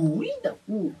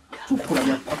ku tukola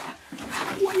yapapa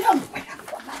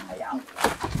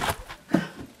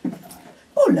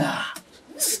Hola,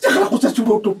 sitakala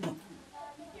kusachula utopo.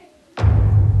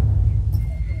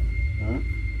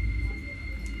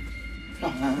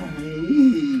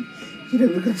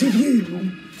 Kirabika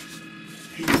kyerienu.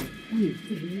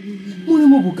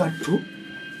 Mulimu bugatto.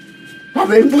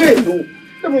 Abembwenu.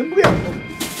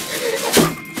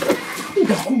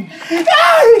 Ndaku.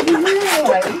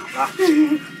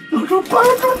 Utopa.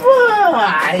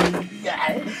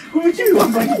 Kubichi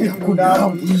wambani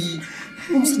kuna.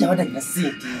 umusajja wadalina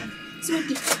sente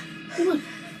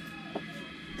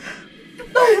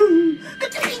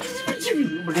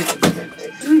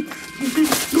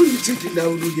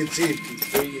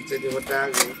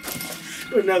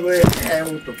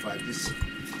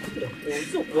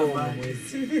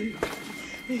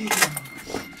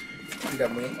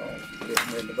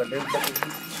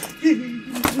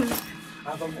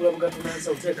abagula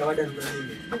bugatunansa uteeka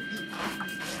wadanunanune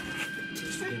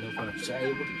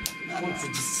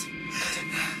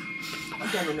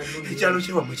ekyalo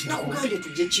kyewamwe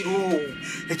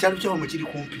kiri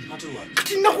kumpi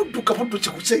kati nakudduka budduki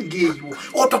kusenga eyo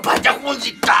otopanja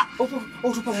kunzita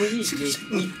otupa muyinge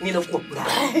nina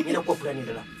kukwapula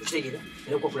nendala okitegeera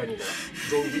nina kukwapula nendala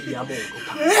zombiyamu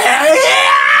otupa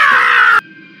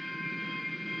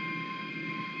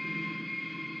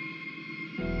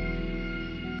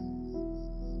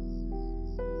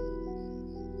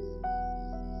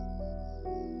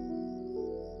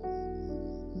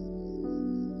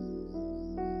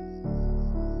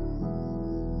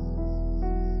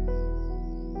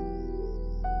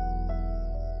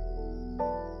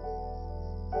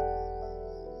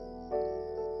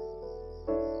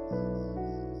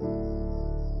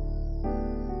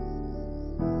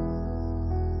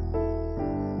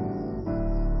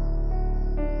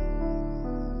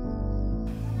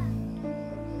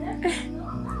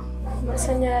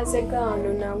Masanyalaze gano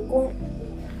nago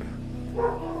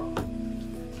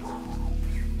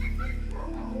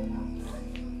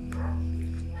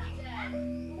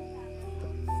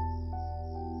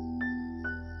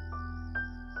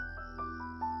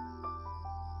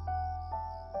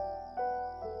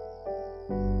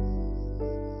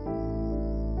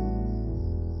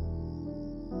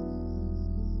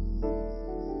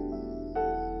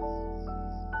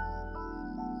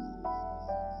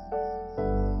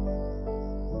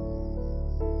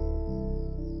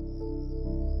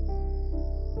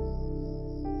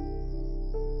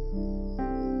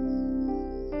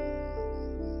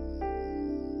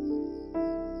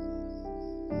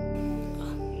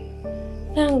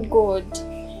Thank God.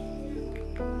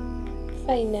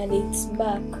 Finally, it's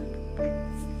back.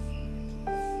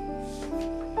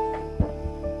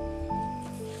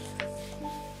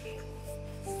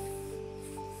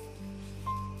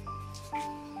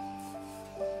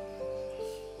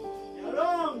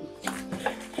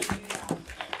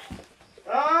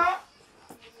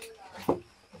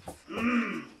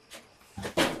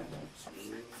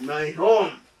 My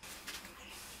home.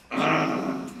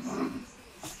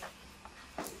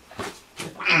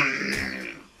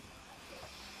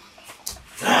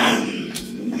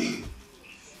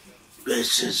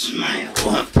 This is my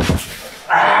home.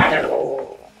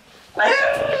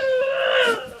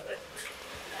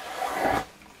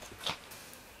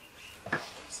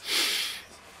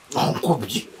 Uncle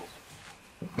B,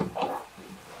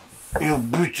 you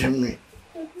beat me.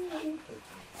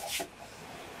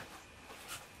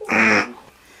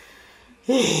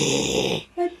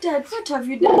 But Dad, what have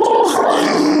you done to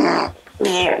yourself?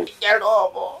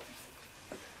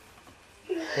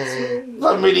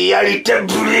 Familiarity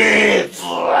brief.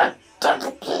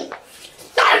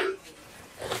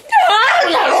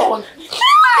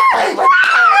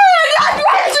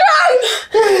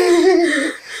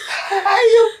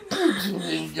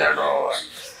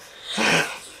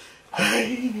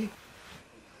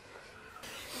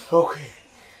 Okay.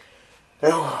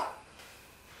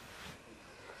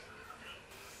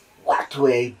 What were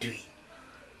you doing?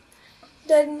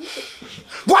 Dad.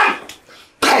 What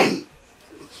time?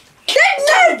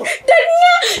 Dad, nothing.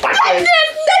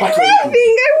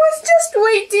 I was just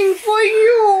waiting for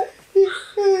you.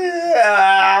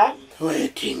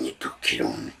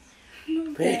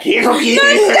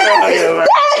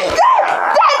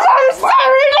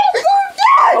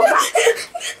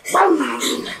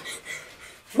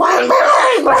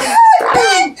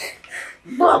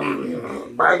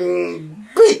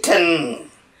 Beaten.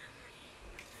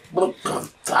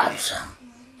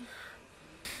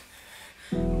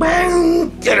 Bang,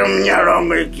 get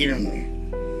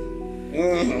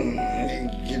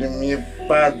him,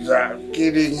 father,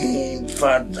 killing him,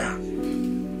 father.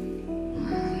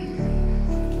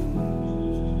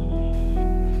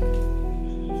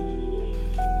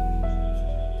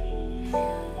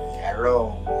 Hello.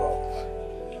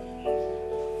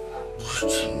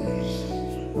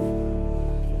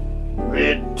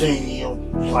 Waiting your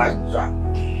father.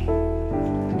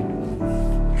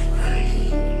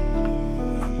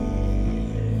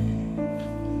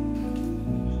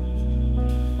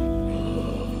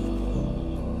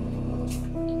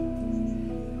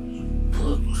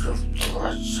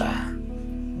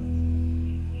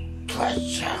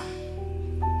 Pleasure.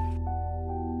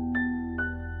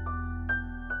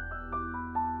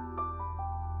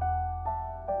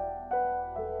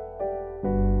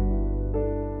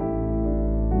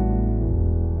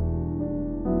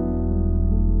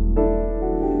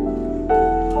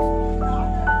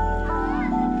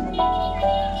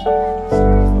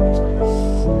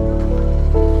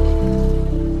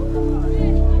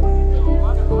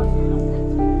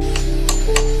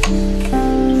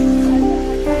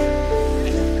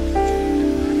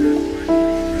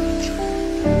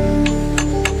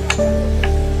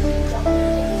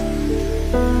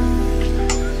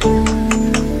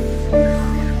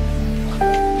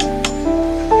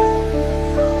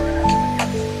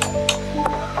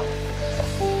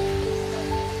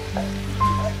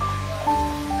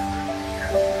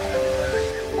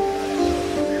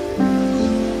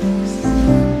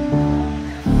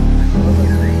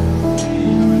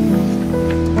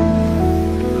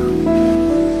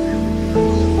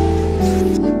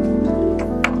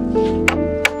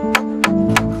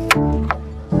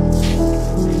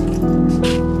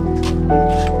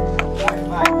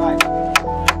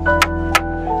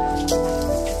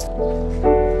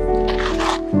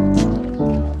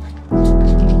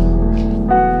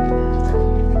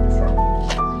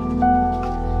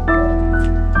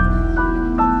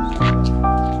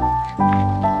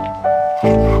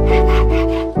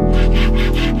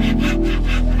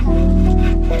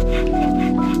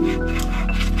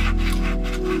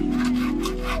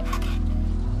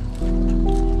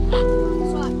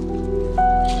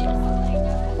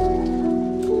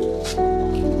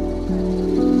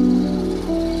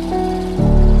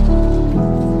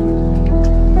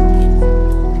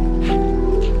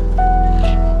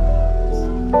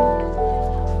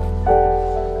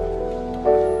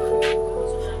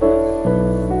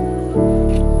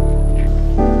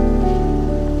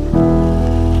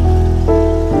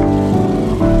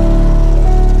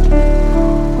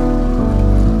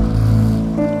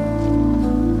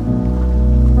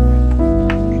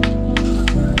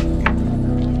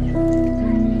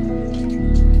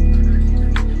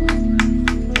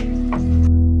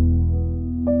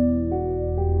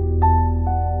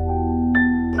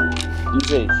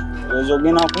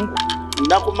 Ogena kunku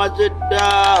ndakumaze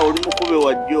dda oli mukube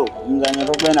wajjo muzanyo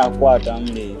togenda kukwata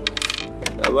mule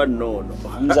aba nono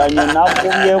muzanyo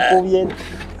nakubye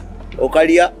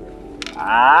okalya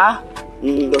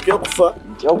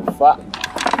okyokufa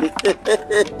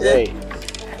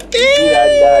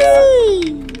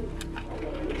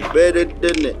bere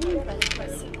ddene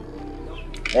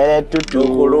tutu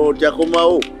okulotya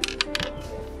kumawo.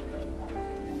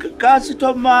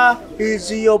 Customer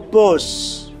is your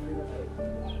boss.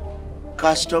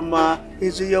 Customer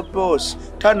is your boss.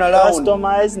 Turn around.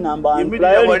 Customer is number one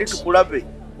priority. Wali tukulabe.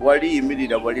 Wali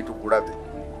imirira wali tukulabe.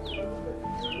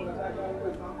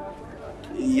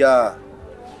 Yeah.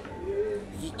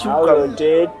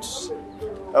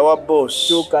 Our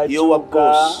boss. Your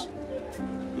boss.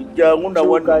 Ijangunda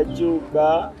wana.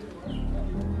 Chuka.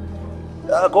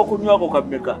 Kokunywa ko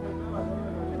kameka.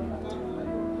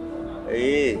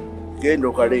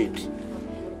 Gendo kaleti.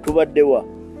 Tubaddewa.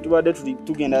 Tubadde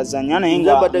tugenda zanya naye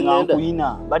nga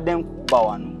nkuyina badde nkuba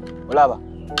wano olaba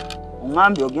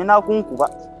ongambye ogenda kunkuba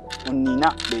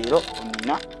onnina leero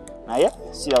onnina naye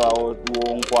siraba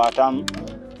wonkwatamu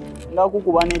nga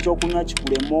kukuba n'ekyokunywa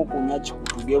kikulemu okunywa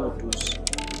kikutuge butuusi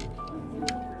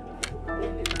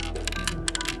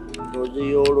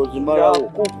oziyolo zimalawo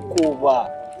kukuba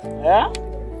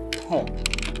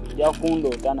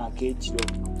jakundoota nako ekiro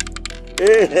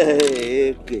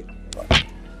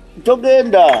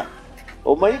togenda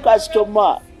omanyi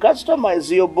customer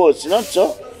is your boss not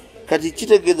so kati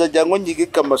kitegeeza jangu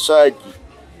njigika masaji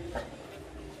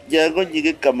jangu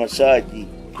njigeka masaji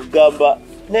kugamba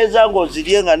neza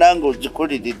ng'ozirye nga nange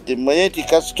ozikuliridde manye nti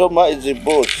customer is a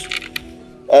boss.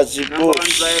 As a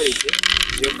boss.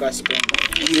 Your customer.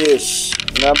 Yes.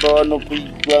 Number one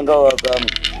okuyigwanga wagamu.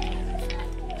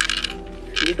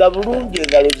 Liga bulungi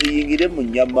engalo ziyingire mu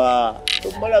nnyama.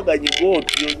 Tomalaganyiko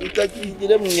otyo nyika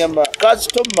kiyingire mu nnyama.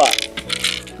 Customer.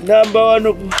 Number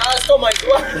one. Customer is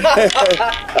what?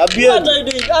 Abien. What are you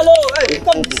doing? Hello, hey,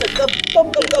 come this side.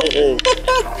 Come.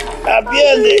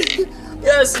 Abien.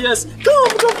 Yes.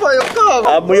 Come for your come.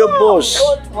 I'm your boss.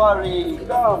 Don't worry.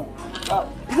 Come.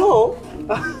 No.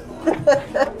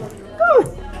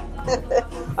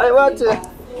 I want to.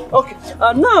 Okay.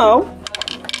 Now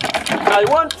I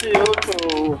want you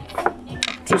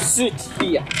to sit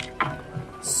here.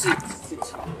 Sit.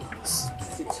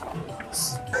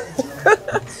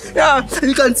 Yeah,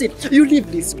 you can see. You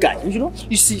leave this guy. You know.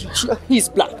 You see, he's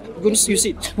black. You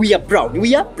see, we are brown. You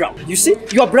see,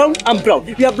 you are brown. I'm brown.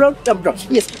 We are brown. I'm brown.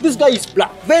 Yes, this guy is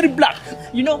black. Very black.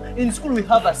 You know, in school we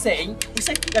have a saying. We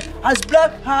say that as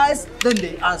black as, then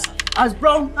they answer. As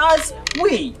brown as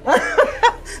we.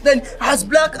 Then as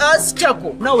black as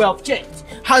charcoal. Now we have changed.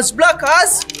 As black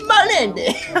as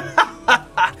Malende.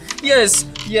 Yes.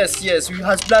 We as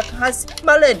black as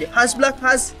Malende. As black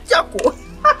as charcoal.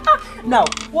 Now,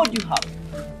 what do you have?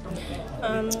 I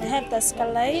have the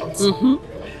Scarlet.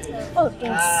 Oh,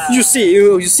 drinks. You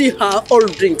see how all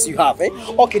drinks you have, eh?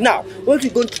 Okay, now what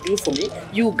you're going to do for me?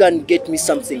 You can get me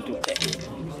something to take.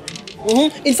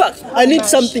 In fact, I need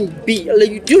something beer.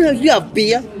 Like, do you have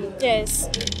beer? Yes.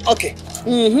 Okay.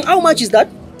 How much is that?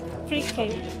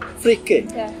 3K.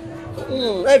 3K. Yeah.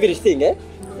 Everything, eh?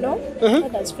 No?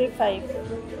 That's 3.5.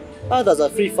 Others are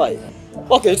 3.5.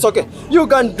 Okay, it's okay. You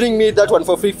can bring me that one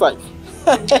for 3.5.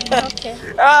 Okay.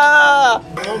 A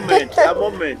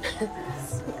moment.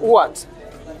 What?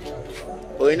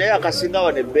 Oyina yakasinga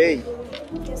wane bei.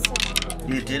 Yes, sir.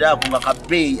 Yitira kunga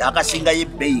kabeyi akasinga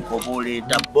yebeyi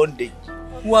koboleeta bondage.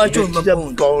 Wacho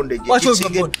bondage. Wacho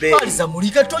aliza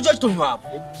mulika toja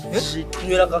tonwapo.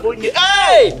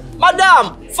 Hey,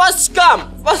 madam, first come.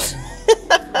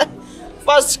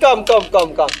 First come.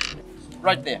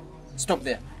 Right there. Stop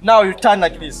there. Now you turn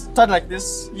like this.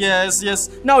 Yes.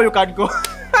 Now you can go.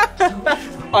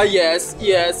 Oh yes.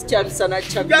 Chamsana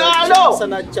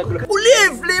chakula.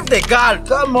 Leave the girl.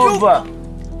 Come over.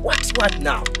 What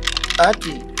now?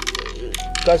 Auntie,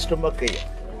 customer care.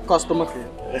 Bondage.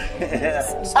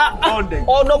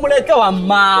 Oh no, muleke wa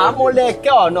ma.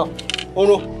 Oh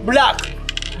no, black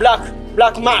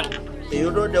man. You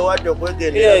know the one you're going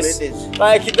to Yes,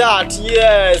 like that.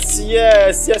 Yes.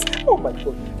 Oh my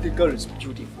God, the girl is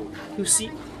beautiful. You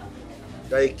see?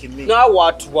 like me. Now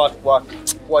what?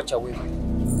 Watch away.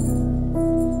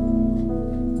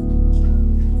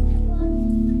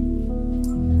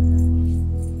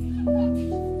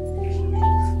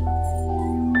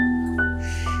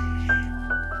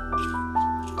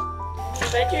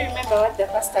 But do you remember what the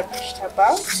pastor preached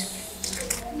about?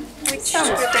 Which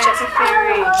Scripture scripture? to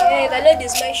read. Hey, the Lord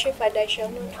is my shepherd, I shall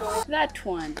not want. That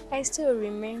one. I still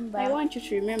remember. I want you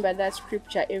to remember that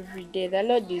scripture every day. The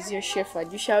Lord is your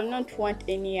shepherd. You shall not want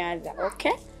any other,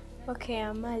 okay? Okay,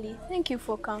 Amali. Thank you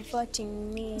for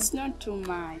comforting me. It's not too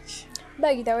much.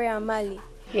 By the way, Amali,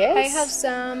 Yes? I have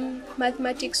some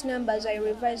mathematics numbers I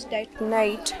revised at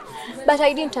night, but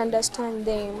I didn't understand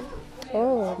them.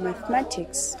 Oh,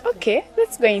 mathematics. Okay,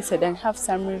 let's go inside and have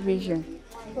some revision.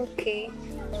 Okay.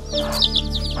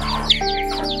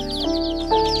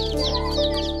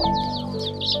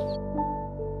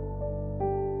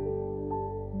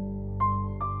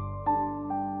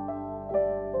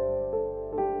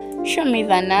 Show me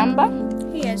the number.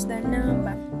 Here's the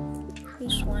number.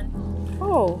 This one.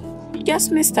 Oh, you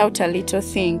just missed out a little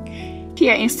thing.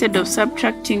 Here, instead of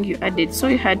subtracting, you added, so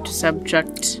you had to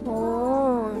subtract. Oh.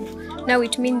 Now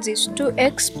it means it's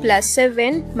 2x plus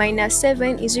 7 minus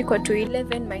 7 is equal to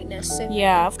 11 minus 7.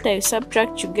 Yeah, after you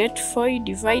subtract, you get 4. You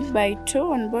divide by 2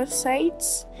 on both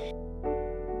sides.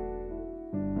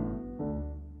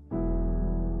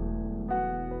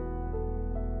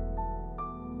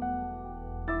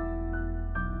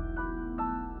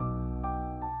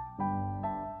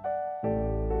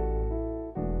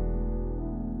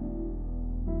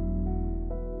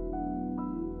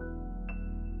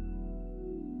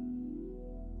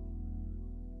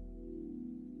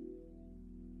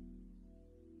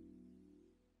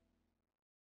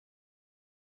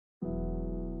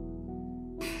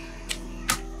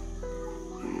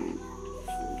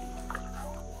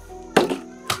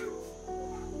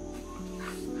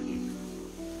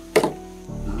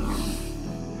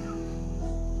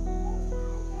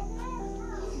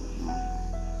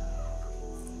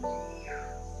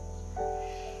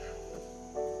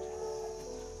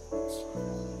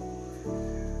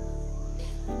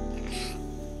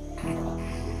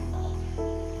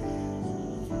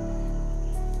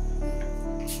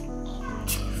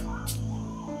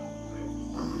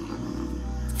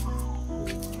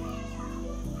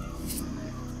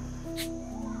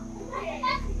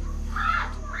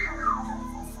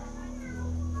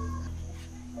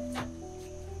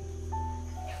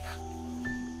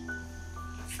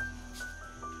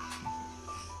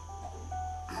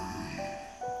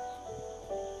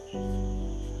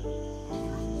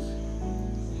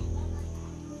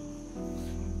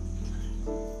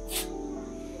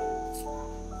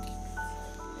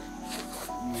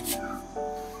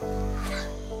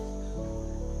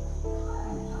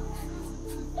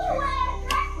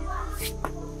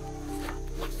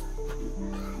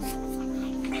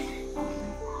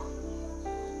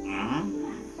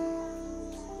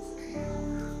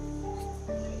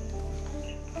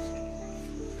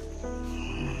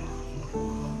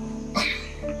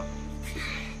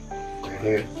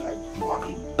 Yes,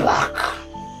 I'm black.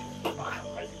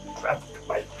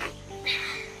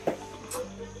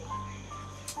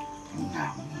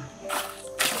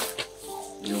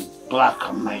 You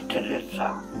black, my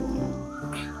Teresa.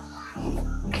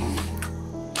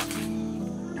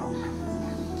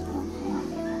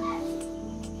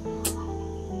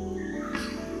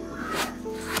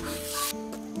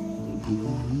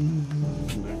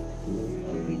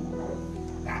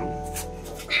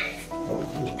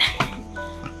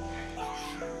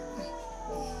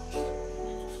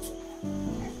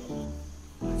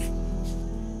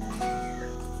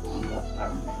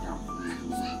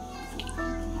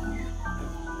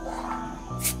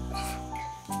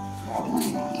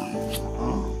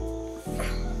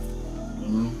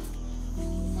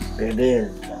 It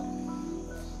is.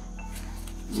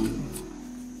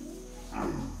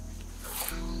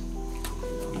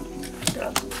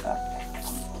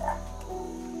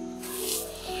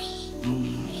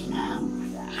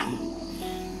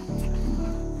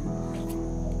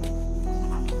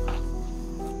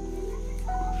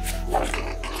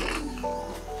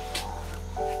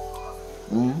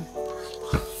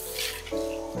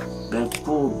 The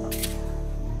food.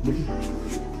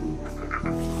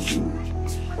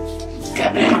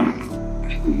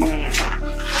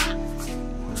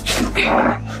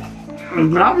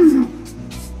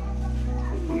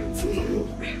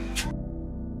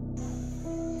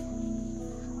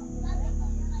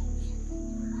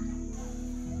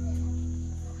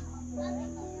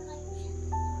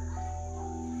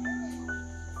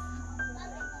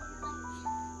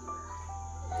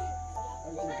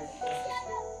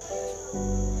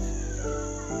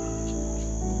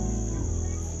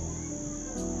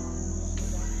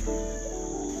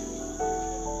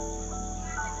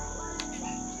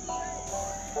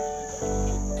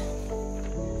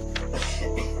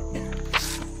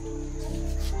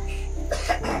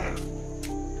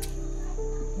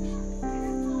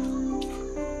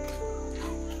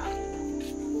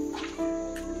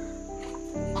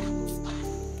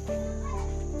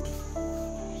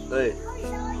 Hey,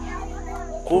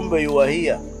 kumbe you are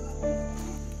here.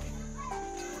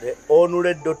 The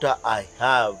only daughter I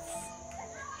have.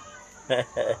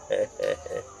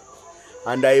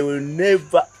 And I will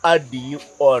never add you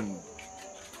on.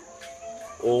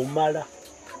 Omala.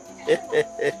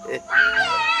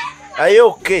 Are you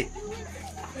okay?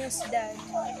 Yes, Dad.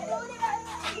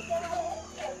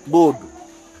 Good.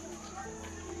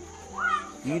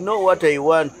 You know what I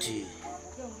want?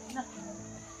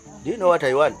 Do you know what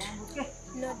I want?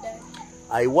 No, Dad.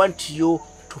 I want you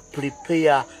to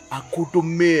prepare a good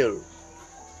meal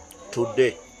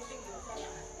today.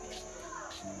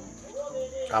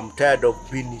 I'm tired of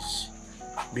beans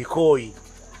because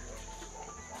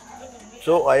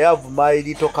so I have my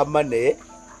little money,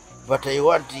 but I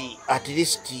want at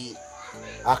least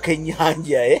a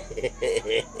kenyanja,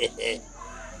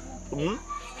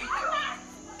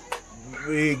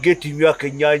 Getting you a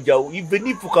kenyanja, even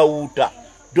if you can.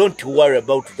 Don't worry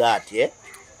about that, yeah?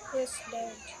 Yes,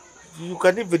 Dad. You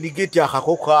can even get your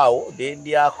kakokao, then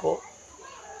yako,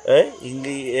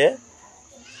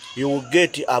 you will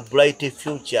get a bright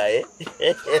future, eh?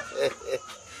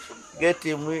 Get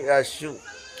me a shoe.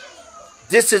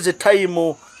 This is the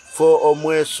time for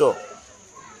omweso.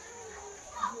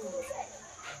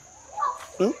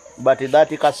 But that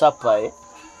kasapa, eh?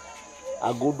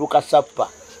 A good kasapa.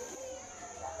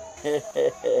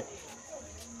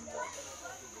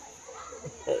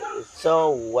 So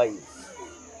wise.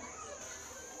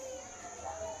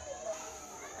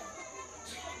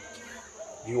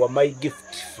 You are my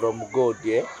gift from God,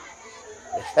 yeah?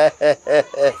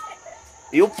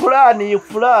 You plan.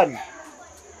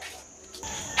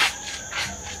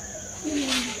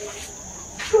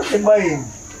 Don't mind.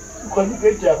 You can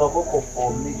get a cocoa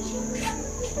for me.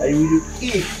 I will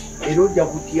eat a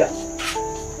roja.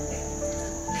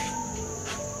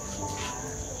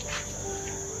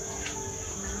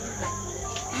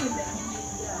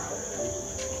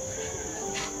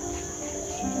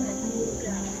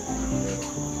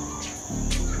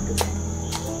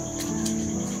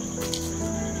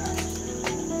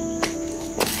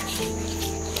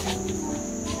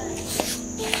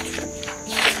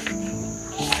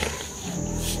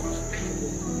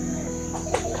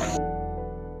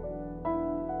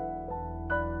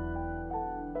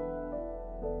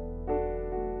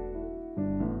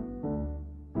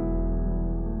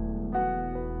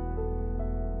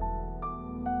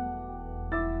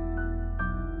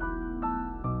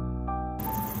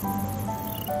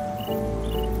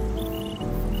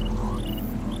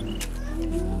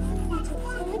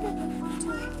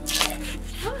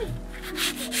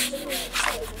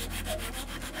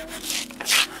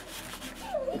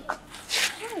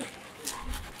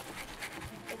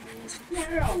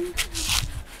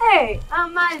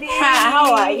 Amali.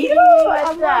 How are you?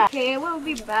 I'm okay. We'll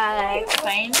be back.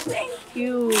 Fine, thank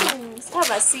you.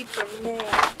 Have a seat from there.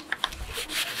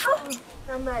 Oh,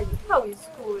 Amali, how is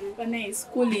school?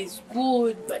 School is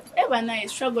good, but Evana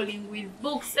is struggling with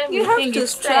books. You have Everything to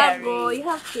is struggle. tiring. You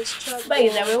have to struggle. By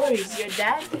the way, where is your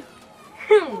dad?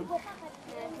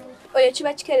 Oyo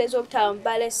kiba kikeereza obutaba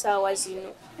mubala essaawa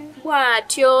zino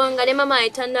bw'atyo nga ne mama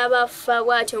etannabaffa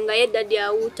bw'atyo nga ye ddaddi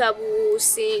awuuta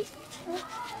buwuusi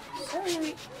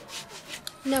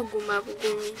naguma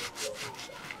bugumi.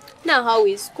 Now how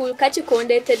is school? Kaki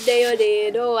kondeeteddeyo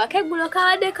leero? Akeggulo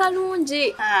kabadde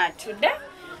kalungi. Today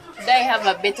I have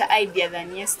a better idea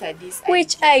than yesterday's.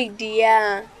 Which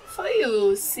idea? For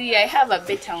you, see, I have a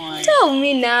better one. Tell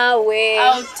me now.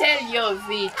 I'll tell you of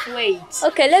it. Wait.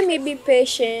 Okay, let me be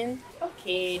patient.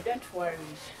 Okay, don't worry.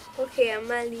 Okay,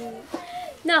 Amali.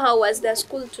 Now, how was the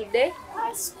school today?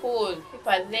 School.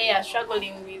 People there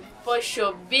struggling with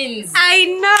posho beans. I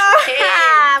know.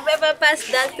 I've ever passed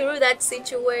that through that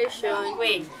situation.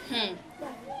 Wait.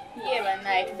 Yeah, but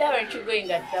night. Why aren't you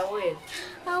going at the well?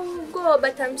 I will go,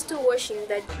 but I'm still washing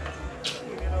that.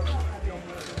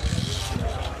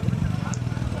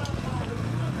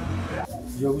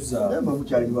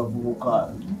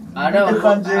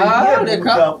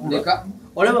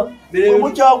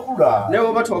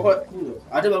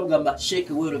 Shake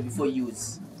well before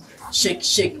use.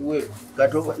 Shake well.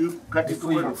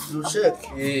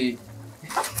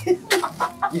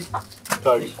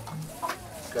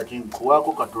 Kati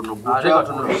nkuwaako katono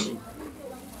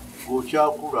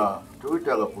gokyakula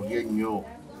tewetaaga kulya nnyo.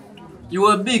 You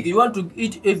are big, you want to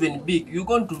eat even big, you're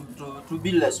going to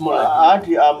be like small.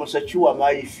 Auntie, I'm secure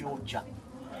my future.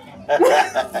 I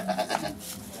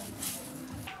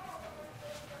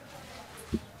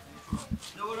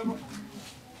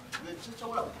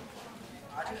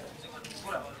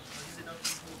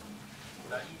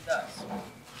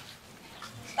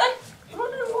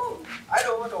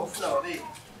don't want to flower.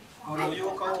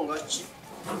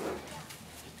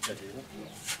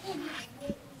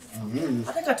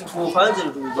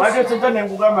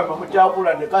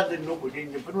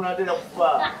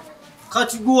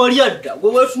 Kati gwali adda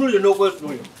gwe wetunulire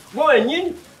n'okwetunulira gwe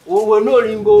wennyini wena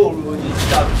olinga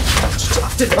olwonyekitabu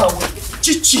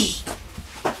kiki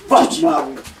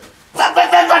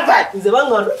nze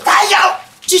baŋŋano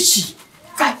kiki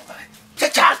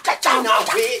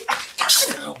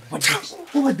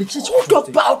obadde kiki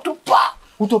utopa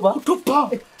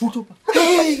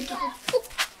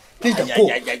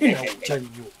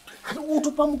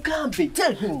utopa mugambe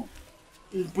tell him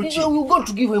you're going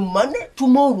to give him money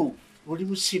tomorrow.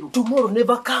 Tomorrow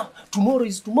never come. Tomorrow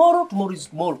is tomorrow. Tomorrow is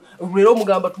tomorrow. Lero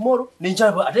mugamba tomorrow.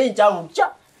 Nenjaba ate enchawo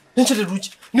ncha. Nenchete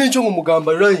ruchi. Nencho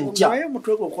mugamba lero ncha. Naye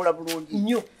mutweko okola bulungi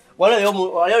nnyo. Wala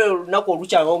nako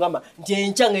olucha ngamba nti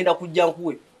encha ngenda kujja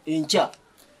nkuwe. Encha.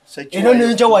 Era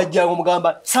nencha wajja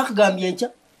mugamba sakagambye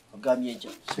encha. Agambye encha.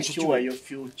 Secure your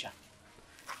future.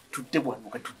 Tutte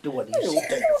wano.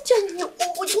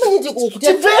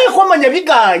 Kiveeko manya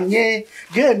biganye.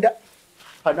 Genda.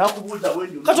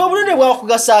 Kati obunene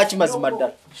bwakugasa ki mazima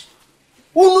ddala?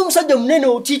 Uno omusajja munene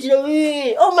otitira,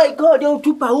 oh my God,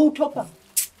 utopa.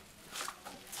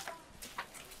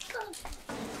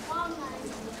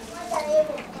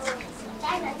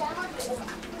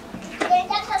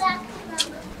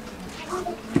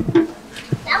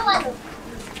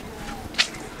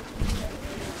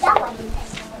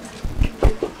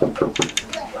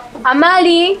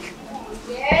 Amali.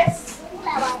 Yes.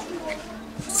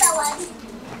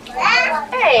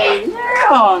 Hey,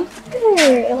 Naron.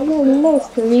 Hey, Amali, nice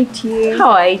to meet you.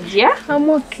 How are you, dear? I'm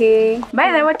okay.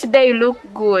 By the way, today you look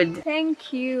good.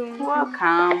 Thank you.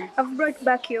 Welcome. I've brought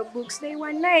back your books. They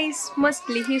were nice,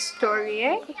 mostly history,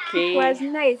 eh? Okay. It was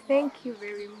nice. Thank you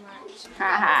very much.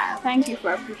 Thank you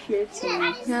for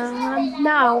appreciating.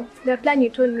 Now, the plan you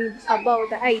told me about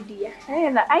the idea.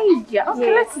 Hey, the idea. Okay,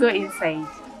 Yes. let's go inside.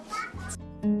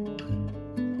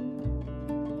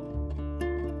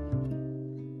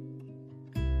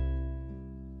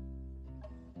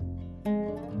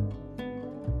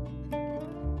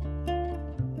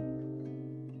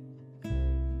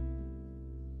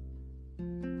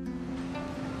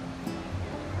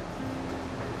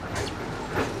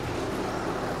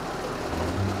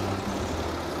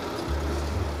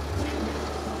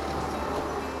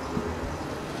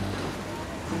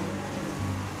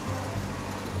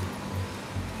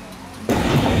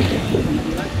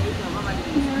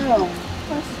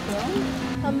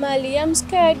 Amali, I'm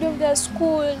scared of the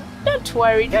school. Don't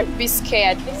worry, don't be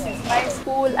scared. This is my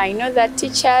school. I know the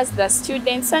teachers, the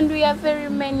students, and we are very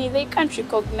many. They can't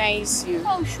recognize you.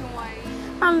 How sure?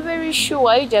 I'm very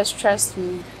sure. You just trust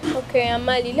me. Okay,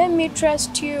 Amali, let me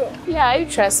trust you. Yeah, you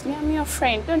trust me. I'm your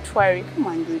friend. Don't worry. Come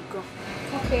on, we go.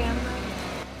 Okay, Amali.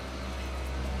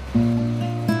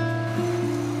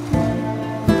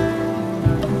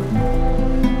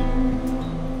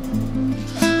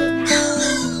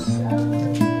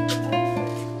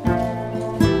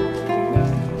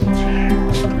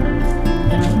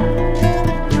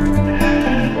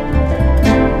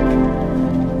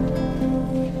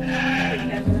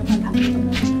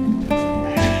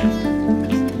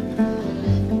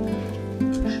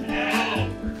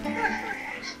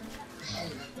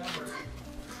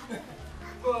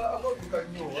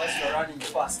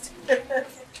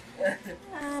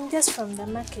 I'm just from the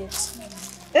market.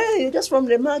 Hey, you're just from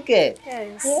the market.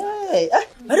 Yes. Hey,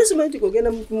 I just meant to go get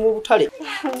a mutali.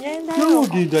 No,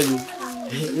 did you?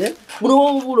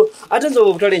 Bulo, I don't know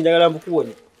what in Jagalam.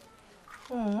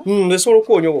 The solo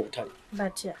corn your time.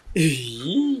 But yeah.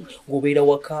 Go beat a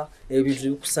waka,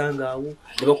 every sanga,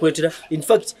 never quoted. In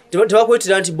fact, the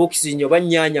quoted anti box in your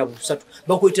banyanya,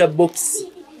 but quoted a box.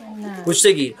 Which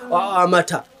say,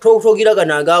 Amata,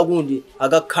 Togiraga wounded, I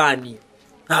got canny.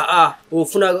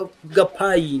 Ofuna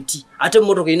gapainti ate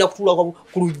motoka ina kutula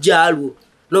ku Lujalu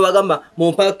no bagamba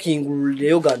mu parking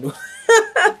leogano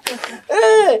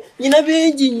nyina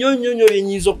bingi nyonyo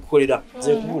binyizo kukolera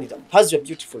ze kubulira. Has you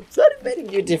beautiful, very very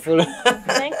beautiful.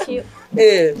 Thank you.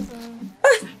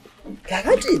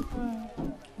 Kakati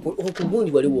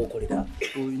okubundi wali wokolera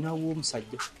olina wo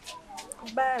musajja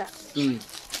Bara.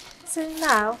 So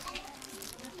now.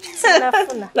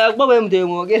 Sinafuna. La baba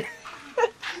mtemwogera.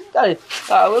 Kale,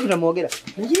 wewe unamwogera.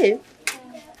 Nje.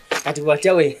 Ati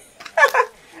watyawe.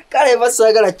 Kale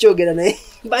basagala kyogera naye.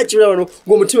 Bachula wano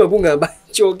ng'omutima gungamba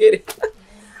kyogere.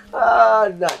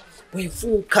 Na.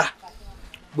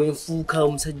 Bwenfuuka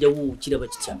omusajja wo kiraba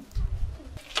kitya.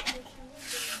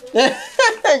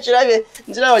 Kirabe,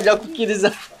 njira wajja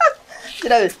kukkiriza.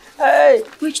 Kirabe.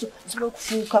 Kwekito nsobola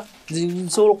okufuuka.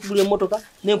 Nsobola okugula emmotoka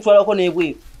n'entwalako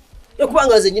n'ebweru.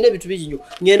 Kubanga nze nyina ebintu bingi nnyo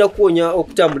ngenda kuwonya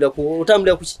okutambula ku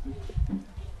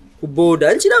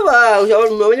boda nkiraba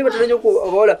abanye batalanya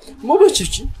okubawala mobo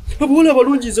kiki abawala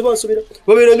abalungi nze bansobera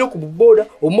babeera nnyo ku boda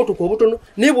obumotoka obutono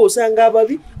naye bw'osanga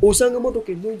ababi osanga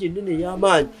emotoka ennungi ennene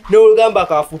ey'amaanyi n'olugamba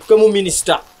akaafuutuke mu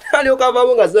minisita alyoka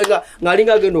avaamu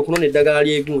ng'alinga agenda okunona eddagala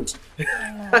ly'egunti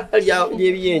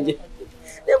ly'ebiyenje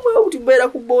naye tubeera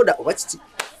ku boda oba kiki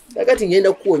kakati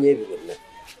ngenda kuwonya ebyo byonna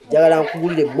njagala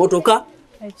nkugulire emmotoka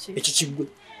ekikigwe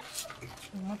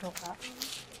Motoka.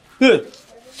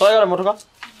 Toyagala motoka?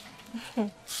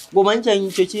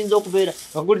 Gomanyi kyo kiyinza okubeera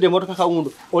bagulidde emmotoka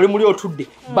kawundo oli muli otudde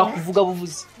bakuvuga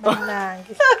buvuzi.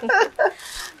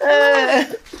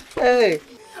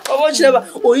 Oba okiraba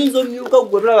oyinza omyuka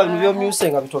gwe tulaba bino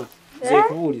byomyuse nga bitono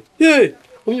zekubuulira.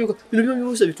 Omyuka bino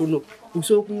byomyuse bitono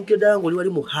osobola okumyuka eddala ng'oli wali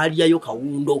mu haliyayo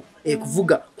kawundo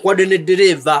ekuvuga kwadde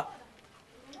n'eddereeva.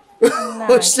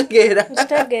 Okitegeera?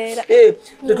 Nkitegeera.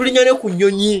 Tetulinya ne ku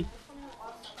nnyonyi.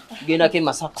 Gendako e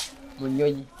Masaka mu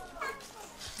nnyonyi.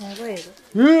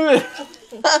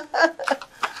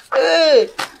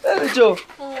 Ekyo.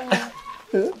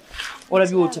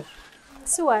 Olabye otya?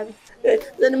 Si wabi.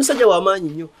 Nani musajja w'amaanyi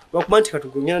nnyo. Lwakuba nti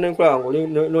katugumya n'enkola wange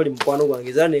n'oli mukwano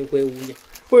gwange zaa n'enkwewuunya.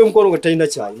 Oyo mukwano gwe talina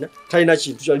kyalina, talina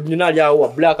kintu kyalina ali awo wa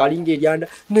black alinga eryanda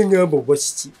n'eŋŋamba oba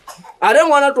kiki. Ate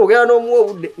mwana twogera n'omuwa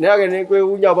obudde naye agenda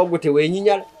n'enkwewuunya oba gwe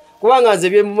teweenyinyala. Kubanga nze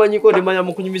byemumanyiko ndimanya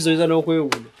mu kunyumiza oyinza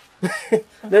n'okwewuunya.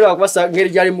 Naye lwakuba ngeri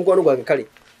gyali mu mukwano gwange kale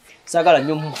saagala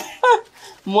nnyo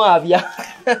mwabya.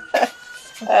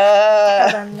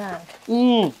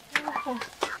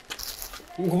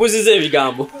 Nkubuziza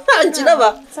ebigambo.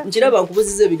 Nkiraba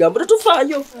nkubuziza ebigambo.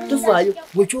 Tetufaayo.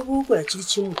 Bwe kyoba okola kiri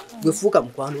kimu gwefuuka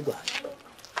mukwano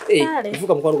gwange.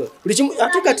 Gwefuuka mukwano gwange. Buli kimu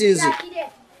ate kati nze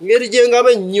ngeri gye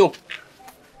ngaba ennyo.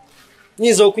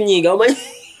 Nyinza okunyiiga omanyi.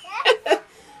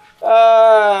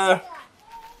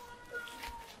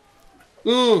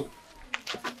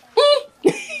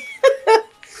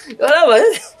 Olaba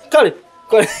kale.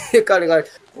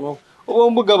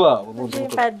 Ombuga baabo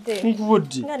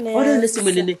nkubudde waliwo nesimu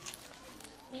enene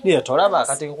niye tolaba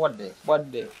kati nkwadde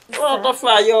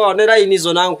tofaayo ne layini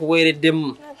zonna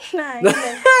nkuweereddemu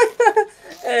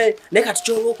naye kati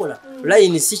kyoba okola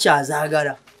layini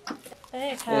sikyazaagala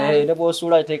ne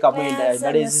bw'osuula iteekamu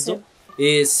endala ezizo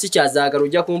sikyazaagala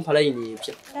ojja kumpa layini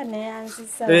empya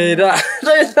era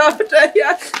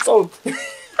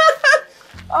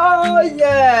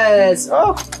yes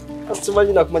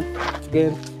simanyi nakumanyi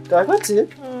tugenda kakati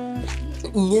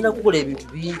ngenda kukola ebintu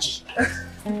bingi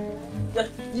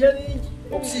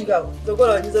okusinga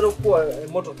nzokola nyinza n'okukuwa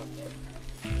emmotoka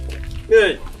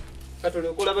Katuli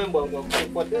okulaba embwangwa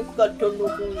kwate katono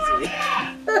kunze.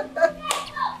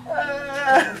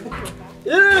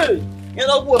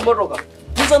 Ngena kuwa motoka.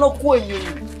 Nza no kuwa nyonyi.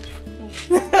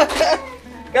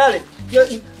 Kale,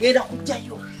 ngenda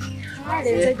kujayo.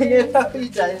 Kale, ngenda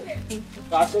kujayo.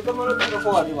 Kaso kama ndo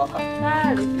kwa wali waka.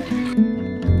 Kale.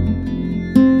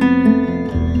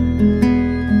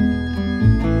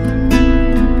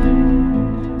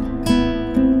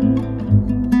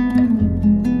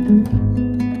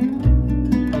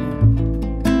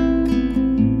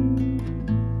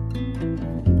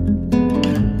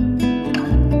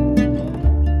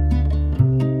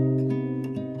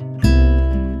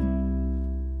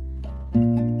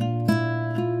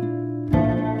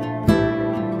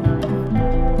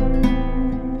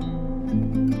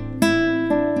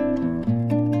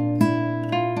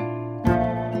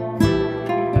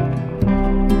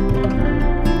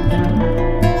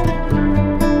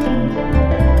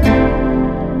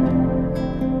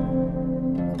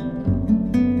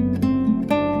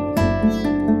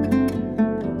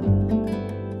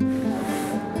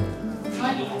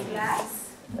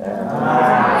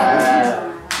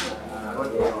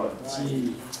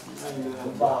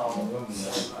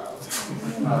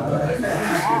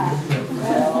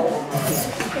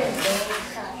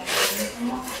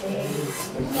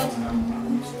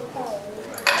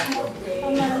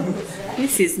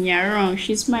 This is Nyarong.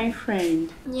 She's my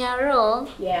friend. Nyaro.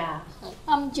 Yeah.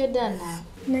 I'm Jordana.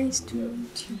 Nice to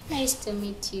meet you. Nice to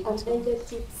meet you.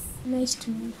 Nice to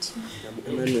meet you.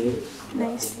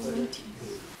 Nice to meet you.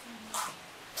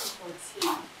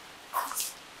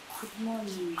 Good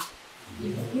morning.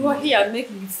 You are here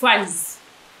making funds.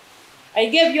 I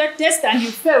gave you a test and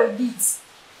you failed it.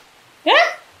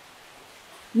 Eh?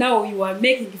 Now you are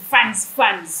making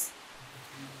funds.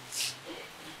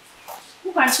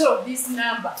 Who can solve this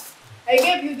number? I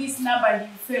gave you this number and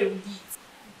you failed it.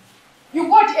 You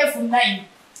got F9.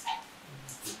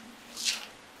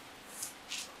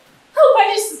 How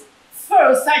can you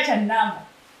fail such a number?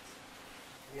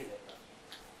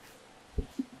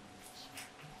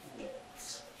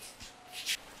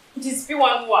 It is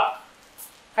P1 work.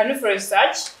 Can you fail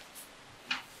such?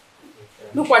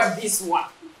 Look at this one.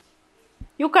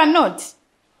 You cannot.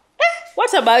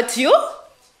 What about you?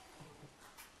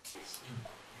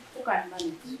 Who can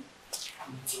manage?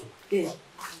 Yeah.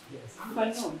 You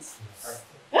cannot.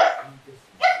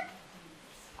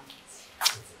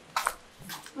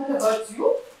 What about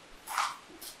you?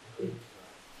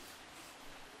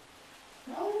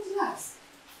 Now relax.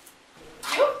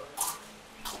 You?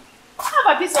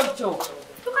 Have a piece of chalk.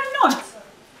 You cannot.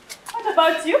 What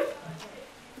about you?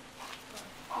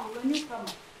 When you come.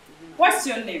 What's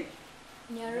your name?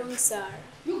 Nyarong sir.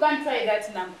 You can try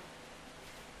that number.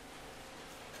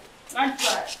 Can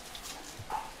try.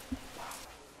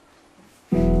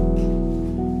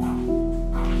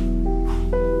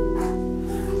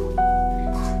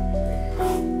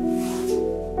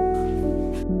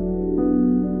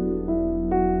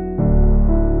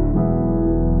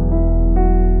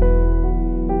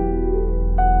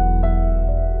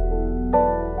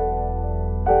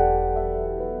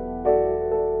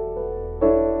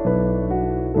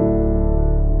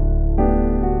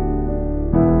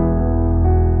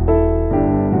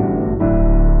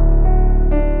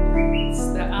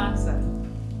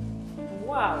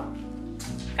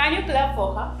 Can you clap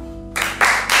for her?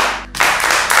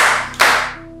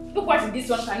 Look what this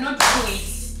one cannot do it.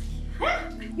 Huh?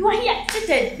 You are here,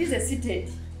 seated. This is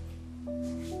seated.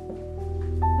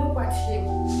 Look at him.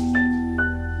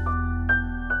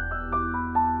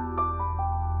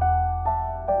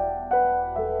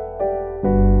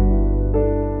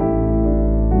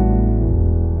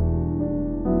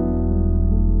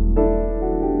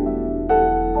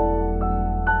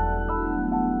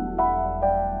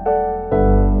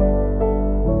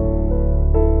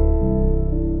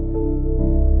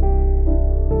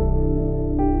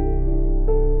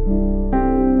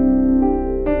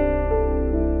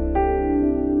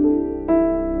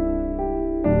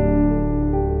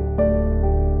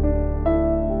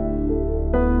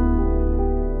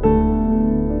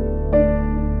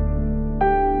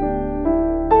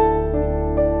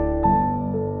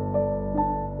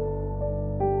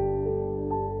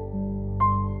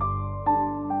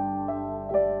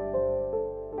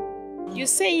 You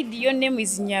said your name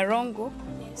is Nyarongo?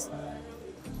 Yes.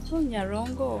 Oh,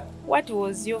 Nyarongo. What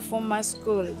was your former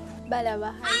school?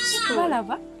 Balaba High School.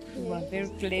 Balaba? You are very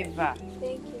clever.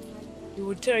 Thank you. You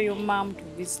will tell your mom to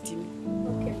visit me.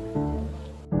 Okay.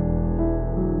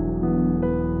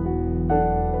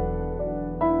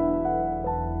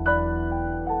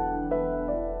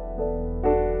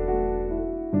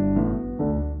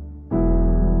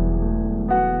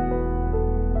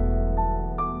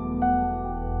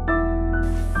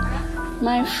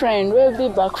 My friend, we'll be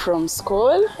back from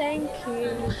school. Thank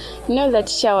you. You know, the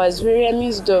teacher was very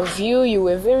amused of you. You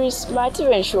were very smart.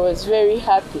 Even she was very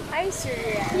happy. Are you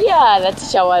serious? Yeah, the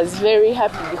teacher was very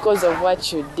happy because of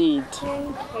what you did.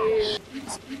 Thank you.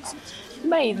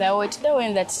 By the way, today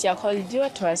when the teacher called you,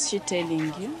 what was she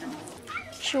telling you?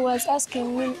 She was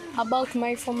asking me about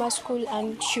my former school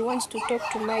and she wants to talk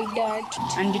to my dad.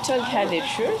 And you told her the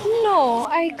truth? No,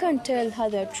 I can't tell her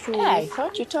the truth. Yeah, I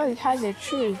thought you told her the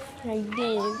truth. I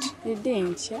did. You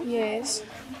didn't, yeah? Yes.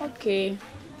 Okay,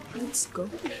 let's go.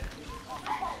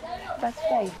 But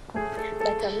why?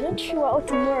 But I'm not sure, or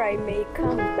tomorrow I may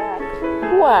come back.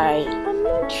 Why? I'm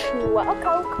not sure. Okay,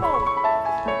 I'll come.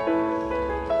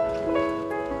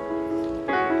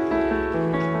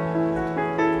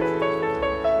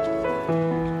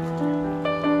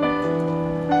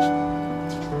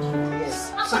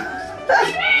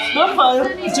 Papa,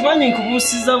 ikimanyi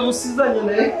nkubuusiza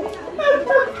nyine.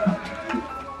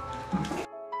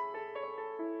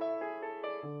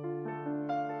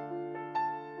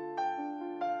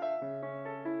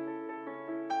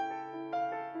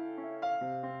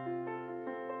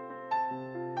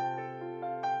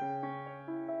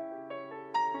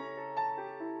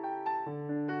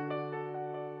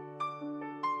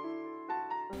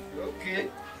 Okay.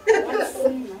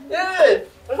 Hey,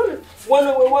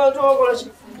 wana wakola ki?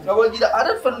 Ngawagira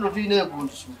ate fanno tulina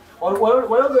egundu.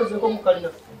 Wayogeze ko mukalina.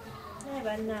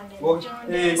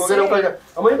 Gogera mukalina.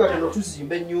 Amanyi kati no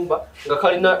tuzimba ennyumba nga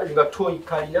kalina nga toyi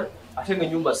kalina ate nga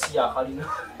ennyumba si ya kalina.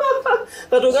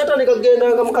 Kato gata ne kagenda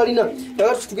nga mukalina.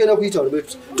 Yakati tugenda kuyita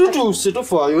olwetu. Tutuuse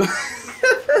tofaayo.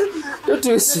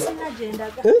 Tutuuse.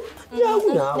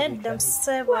 Nedda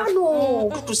msebwa.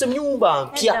 Tutuuse nyumba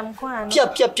mpya.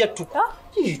 Pya tu.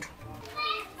 Yitu.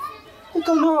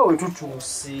 Kanawe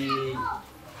tutuuse.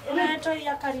 Eneto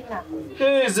ya kalina.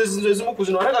 Zimu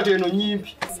kuzino ate kati eno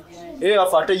nyimpi.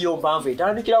 Afate yo mpanvu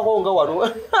etandikirako nga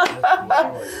wano.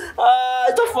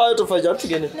 Tofaayo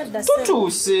tugende.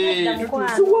 Tutuuse.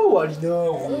 Wawali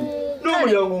naawe.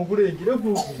 N'omulyango nkulengere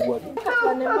gukuwa.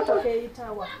 Emotoka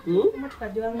eyitawa. Emotoka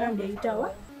gyewangambye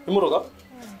eyitawa. Emotoka?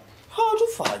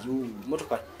 Tofaayo.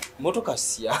 Motoka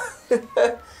siya.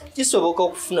 Kisoboka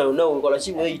okufuna yonna wekola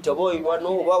ki weeyita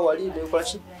wano oba wali wekola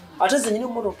ki. Ate zenyini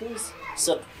motoka ezi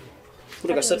satu.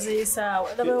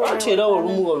 Ate era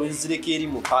olumu olwezireka eri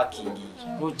mu parkingi.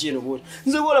 Ojje nobwoti.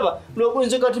 Nze bwolaba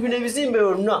nze kati bino ebizimbe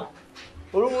yonna.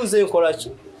 Olumu nze nkola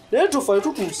ki. Naye tofaayo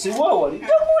tutuuse wawali.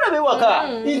 Jamulabe waka.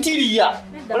 Interior.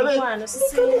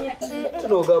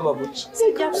 Tunogamba buki.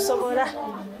 Sijja kusobola.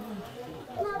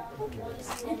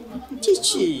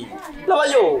 Chichi.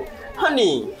 Labayo.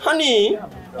 Honey.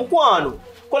 Mukwano.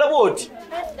 Kola bwoti.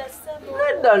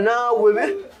 Nedda naawe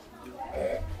be.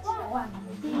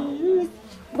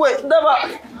 Bwe ndaba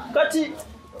kati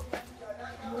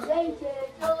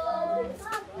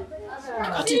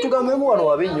tugambemu wano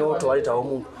wabe nnyo towaletawo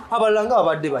omuntu abalala nga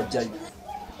babadde bajjayo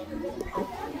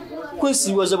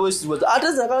kwesiwaza bwesiwaza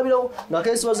ate zakalabirawo nga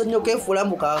kesiwaza nnyo kefuula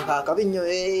mu kabe nnyo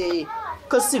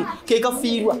kasiru ke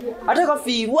kafiirwa ate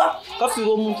kafiirwa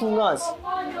omuntu ngazi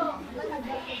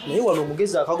naye wano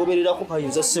omugezi akagobererako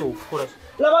kayinza ssebo okukola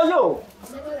labayo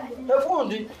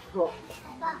egundi.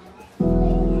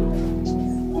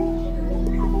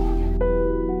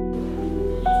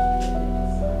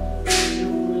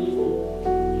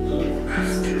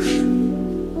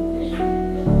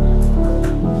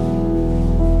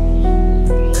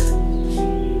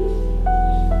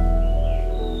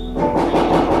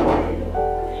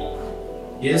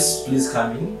 Yes, please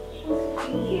come in.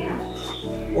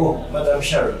 Oh, Madam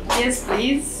Sharon. Yes,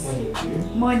 please. Morning to you.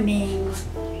 Morning.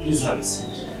 Please have a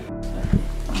seat.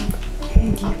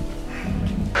 Thank you.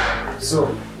 So,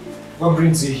 what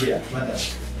brings you here, Madam?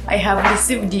 I have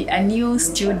received a new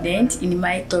student in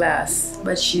my class,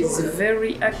 but she's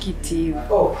very active.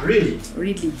 Oh, really?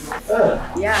 Really?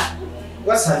 Yeah.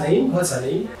 What's her name?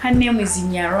 Her name is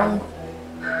Nyarong.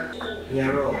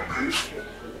 Nyarong.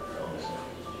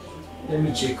 Let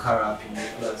me check her up in the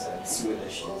class and see whether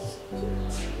she is.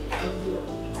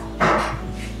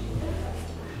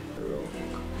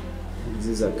 This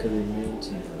is a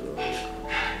Clement,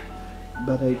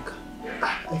 but I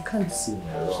can't see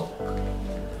Nyarong.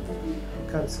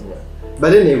 I can't see her.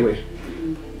 But anyway,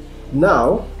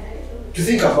 now to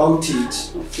think about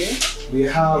it, Okay. we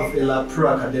have a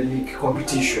pro-academic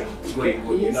competition going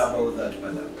on. You know about that,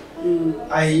 madam.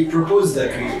 I propose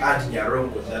that we add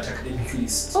Nyarong on that academic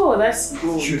list. Oh, that's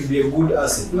good. Should be a good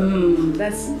asset, madam.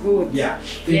 That's good. Yeah,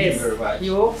 thank you very much.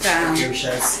 You're welcome. Okay, we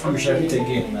shall meet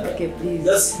again, madam. Okay, please.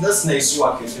 That's nice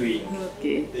work you're doing.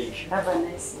 Okay. Thank you. Have a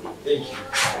nice day. Thank you.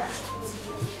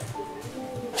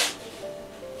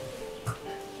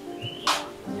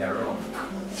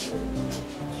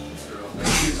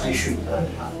 I should learn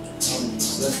how to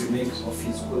that remains of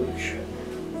his collection.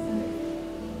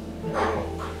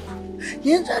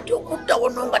 Yenza tokuta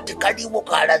wononga tekaliwo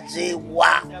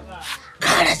kalazewa.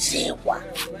 Kalazewa.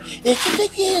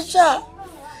 Ekitegeeza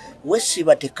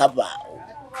wesiba tekabaawo.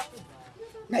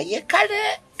 Naye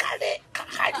kale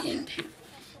kakalinde.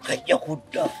 Kajja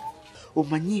kudda.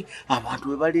 Omanyi abantu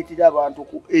bwe baleetera abantu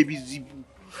ku ebizibu.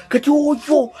 Kati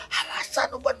oyo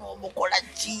abasano bano omukola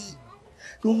ki?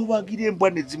 N'omubagira embwa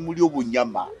ne zimuli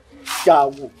obunyama.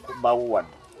 Kyawo kumbawo wano.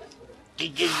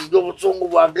 Kijiji obusungu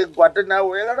bwange gwate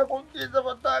naawe yagala kunkiza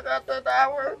batagata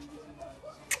naawe.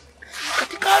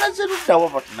 Kati kalaze luddawa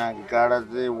batunange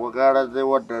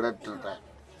kalazeewa ddala.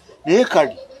 Naye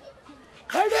kale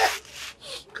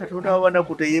Katonda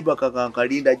wabanaku teyebaka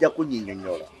kankalinda ajja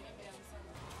kunyinyonyola.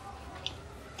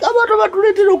 Abantu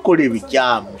batuleetera okukola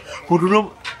ebikyamu.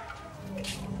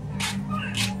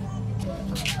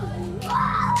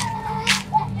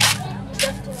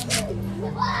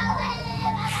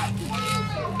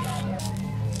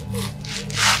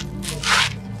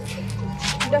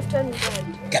 Good afternoon, Dad.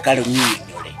 Takalo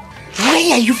nyinyonyole.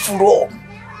 Where are you from?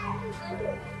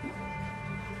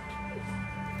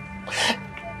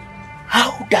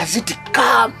 How does it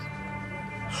come?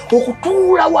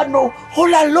 Okutuula wano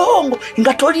all along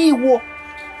nga toliiwo.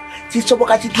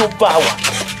 Kisoboka kiti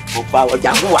opaawa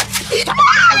janguwa.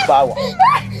 Opaawa.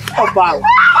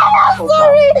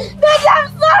 Sorry, Dad, I'm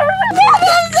sorry.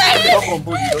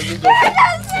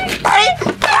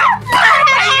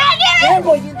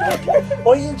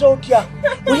 Oyinza otya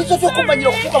okumanyira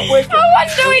okutuuka kwekyo. I want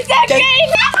to do it again.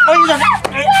 Oyinza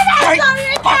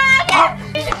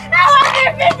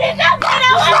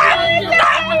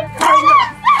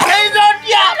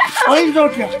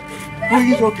otya.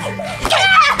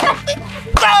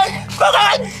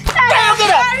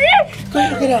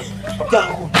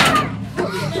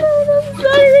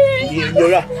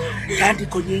 Nyonyola kandi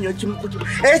konyinyo kimukuti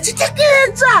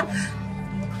ekitegeeza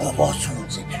oba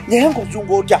osunze naye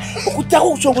ng'ozunga otya okujjako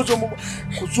okusongoza omumwa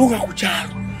kuzunga ku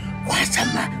kyalo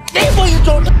wasama naye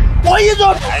oyinza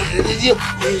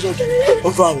otya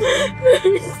ovaawo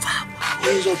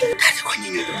kandi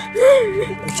konyinyola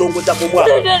kusongoza mumwa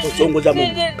osongoza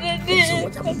oyinza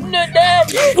otya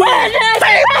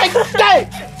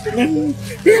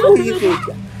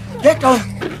Get on!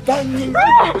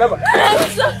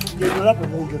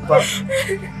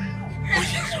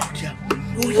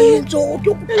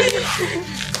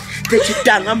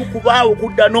 Tekitanga mukubaawo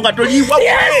kudda nga toliibwa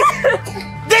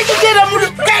tekigera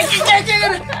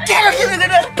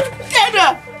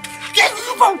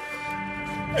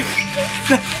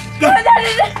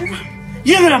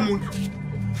mu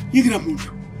yingira muntu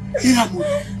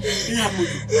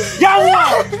yawa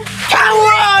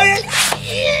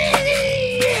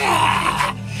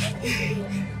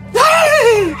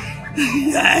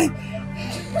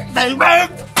Bang bang!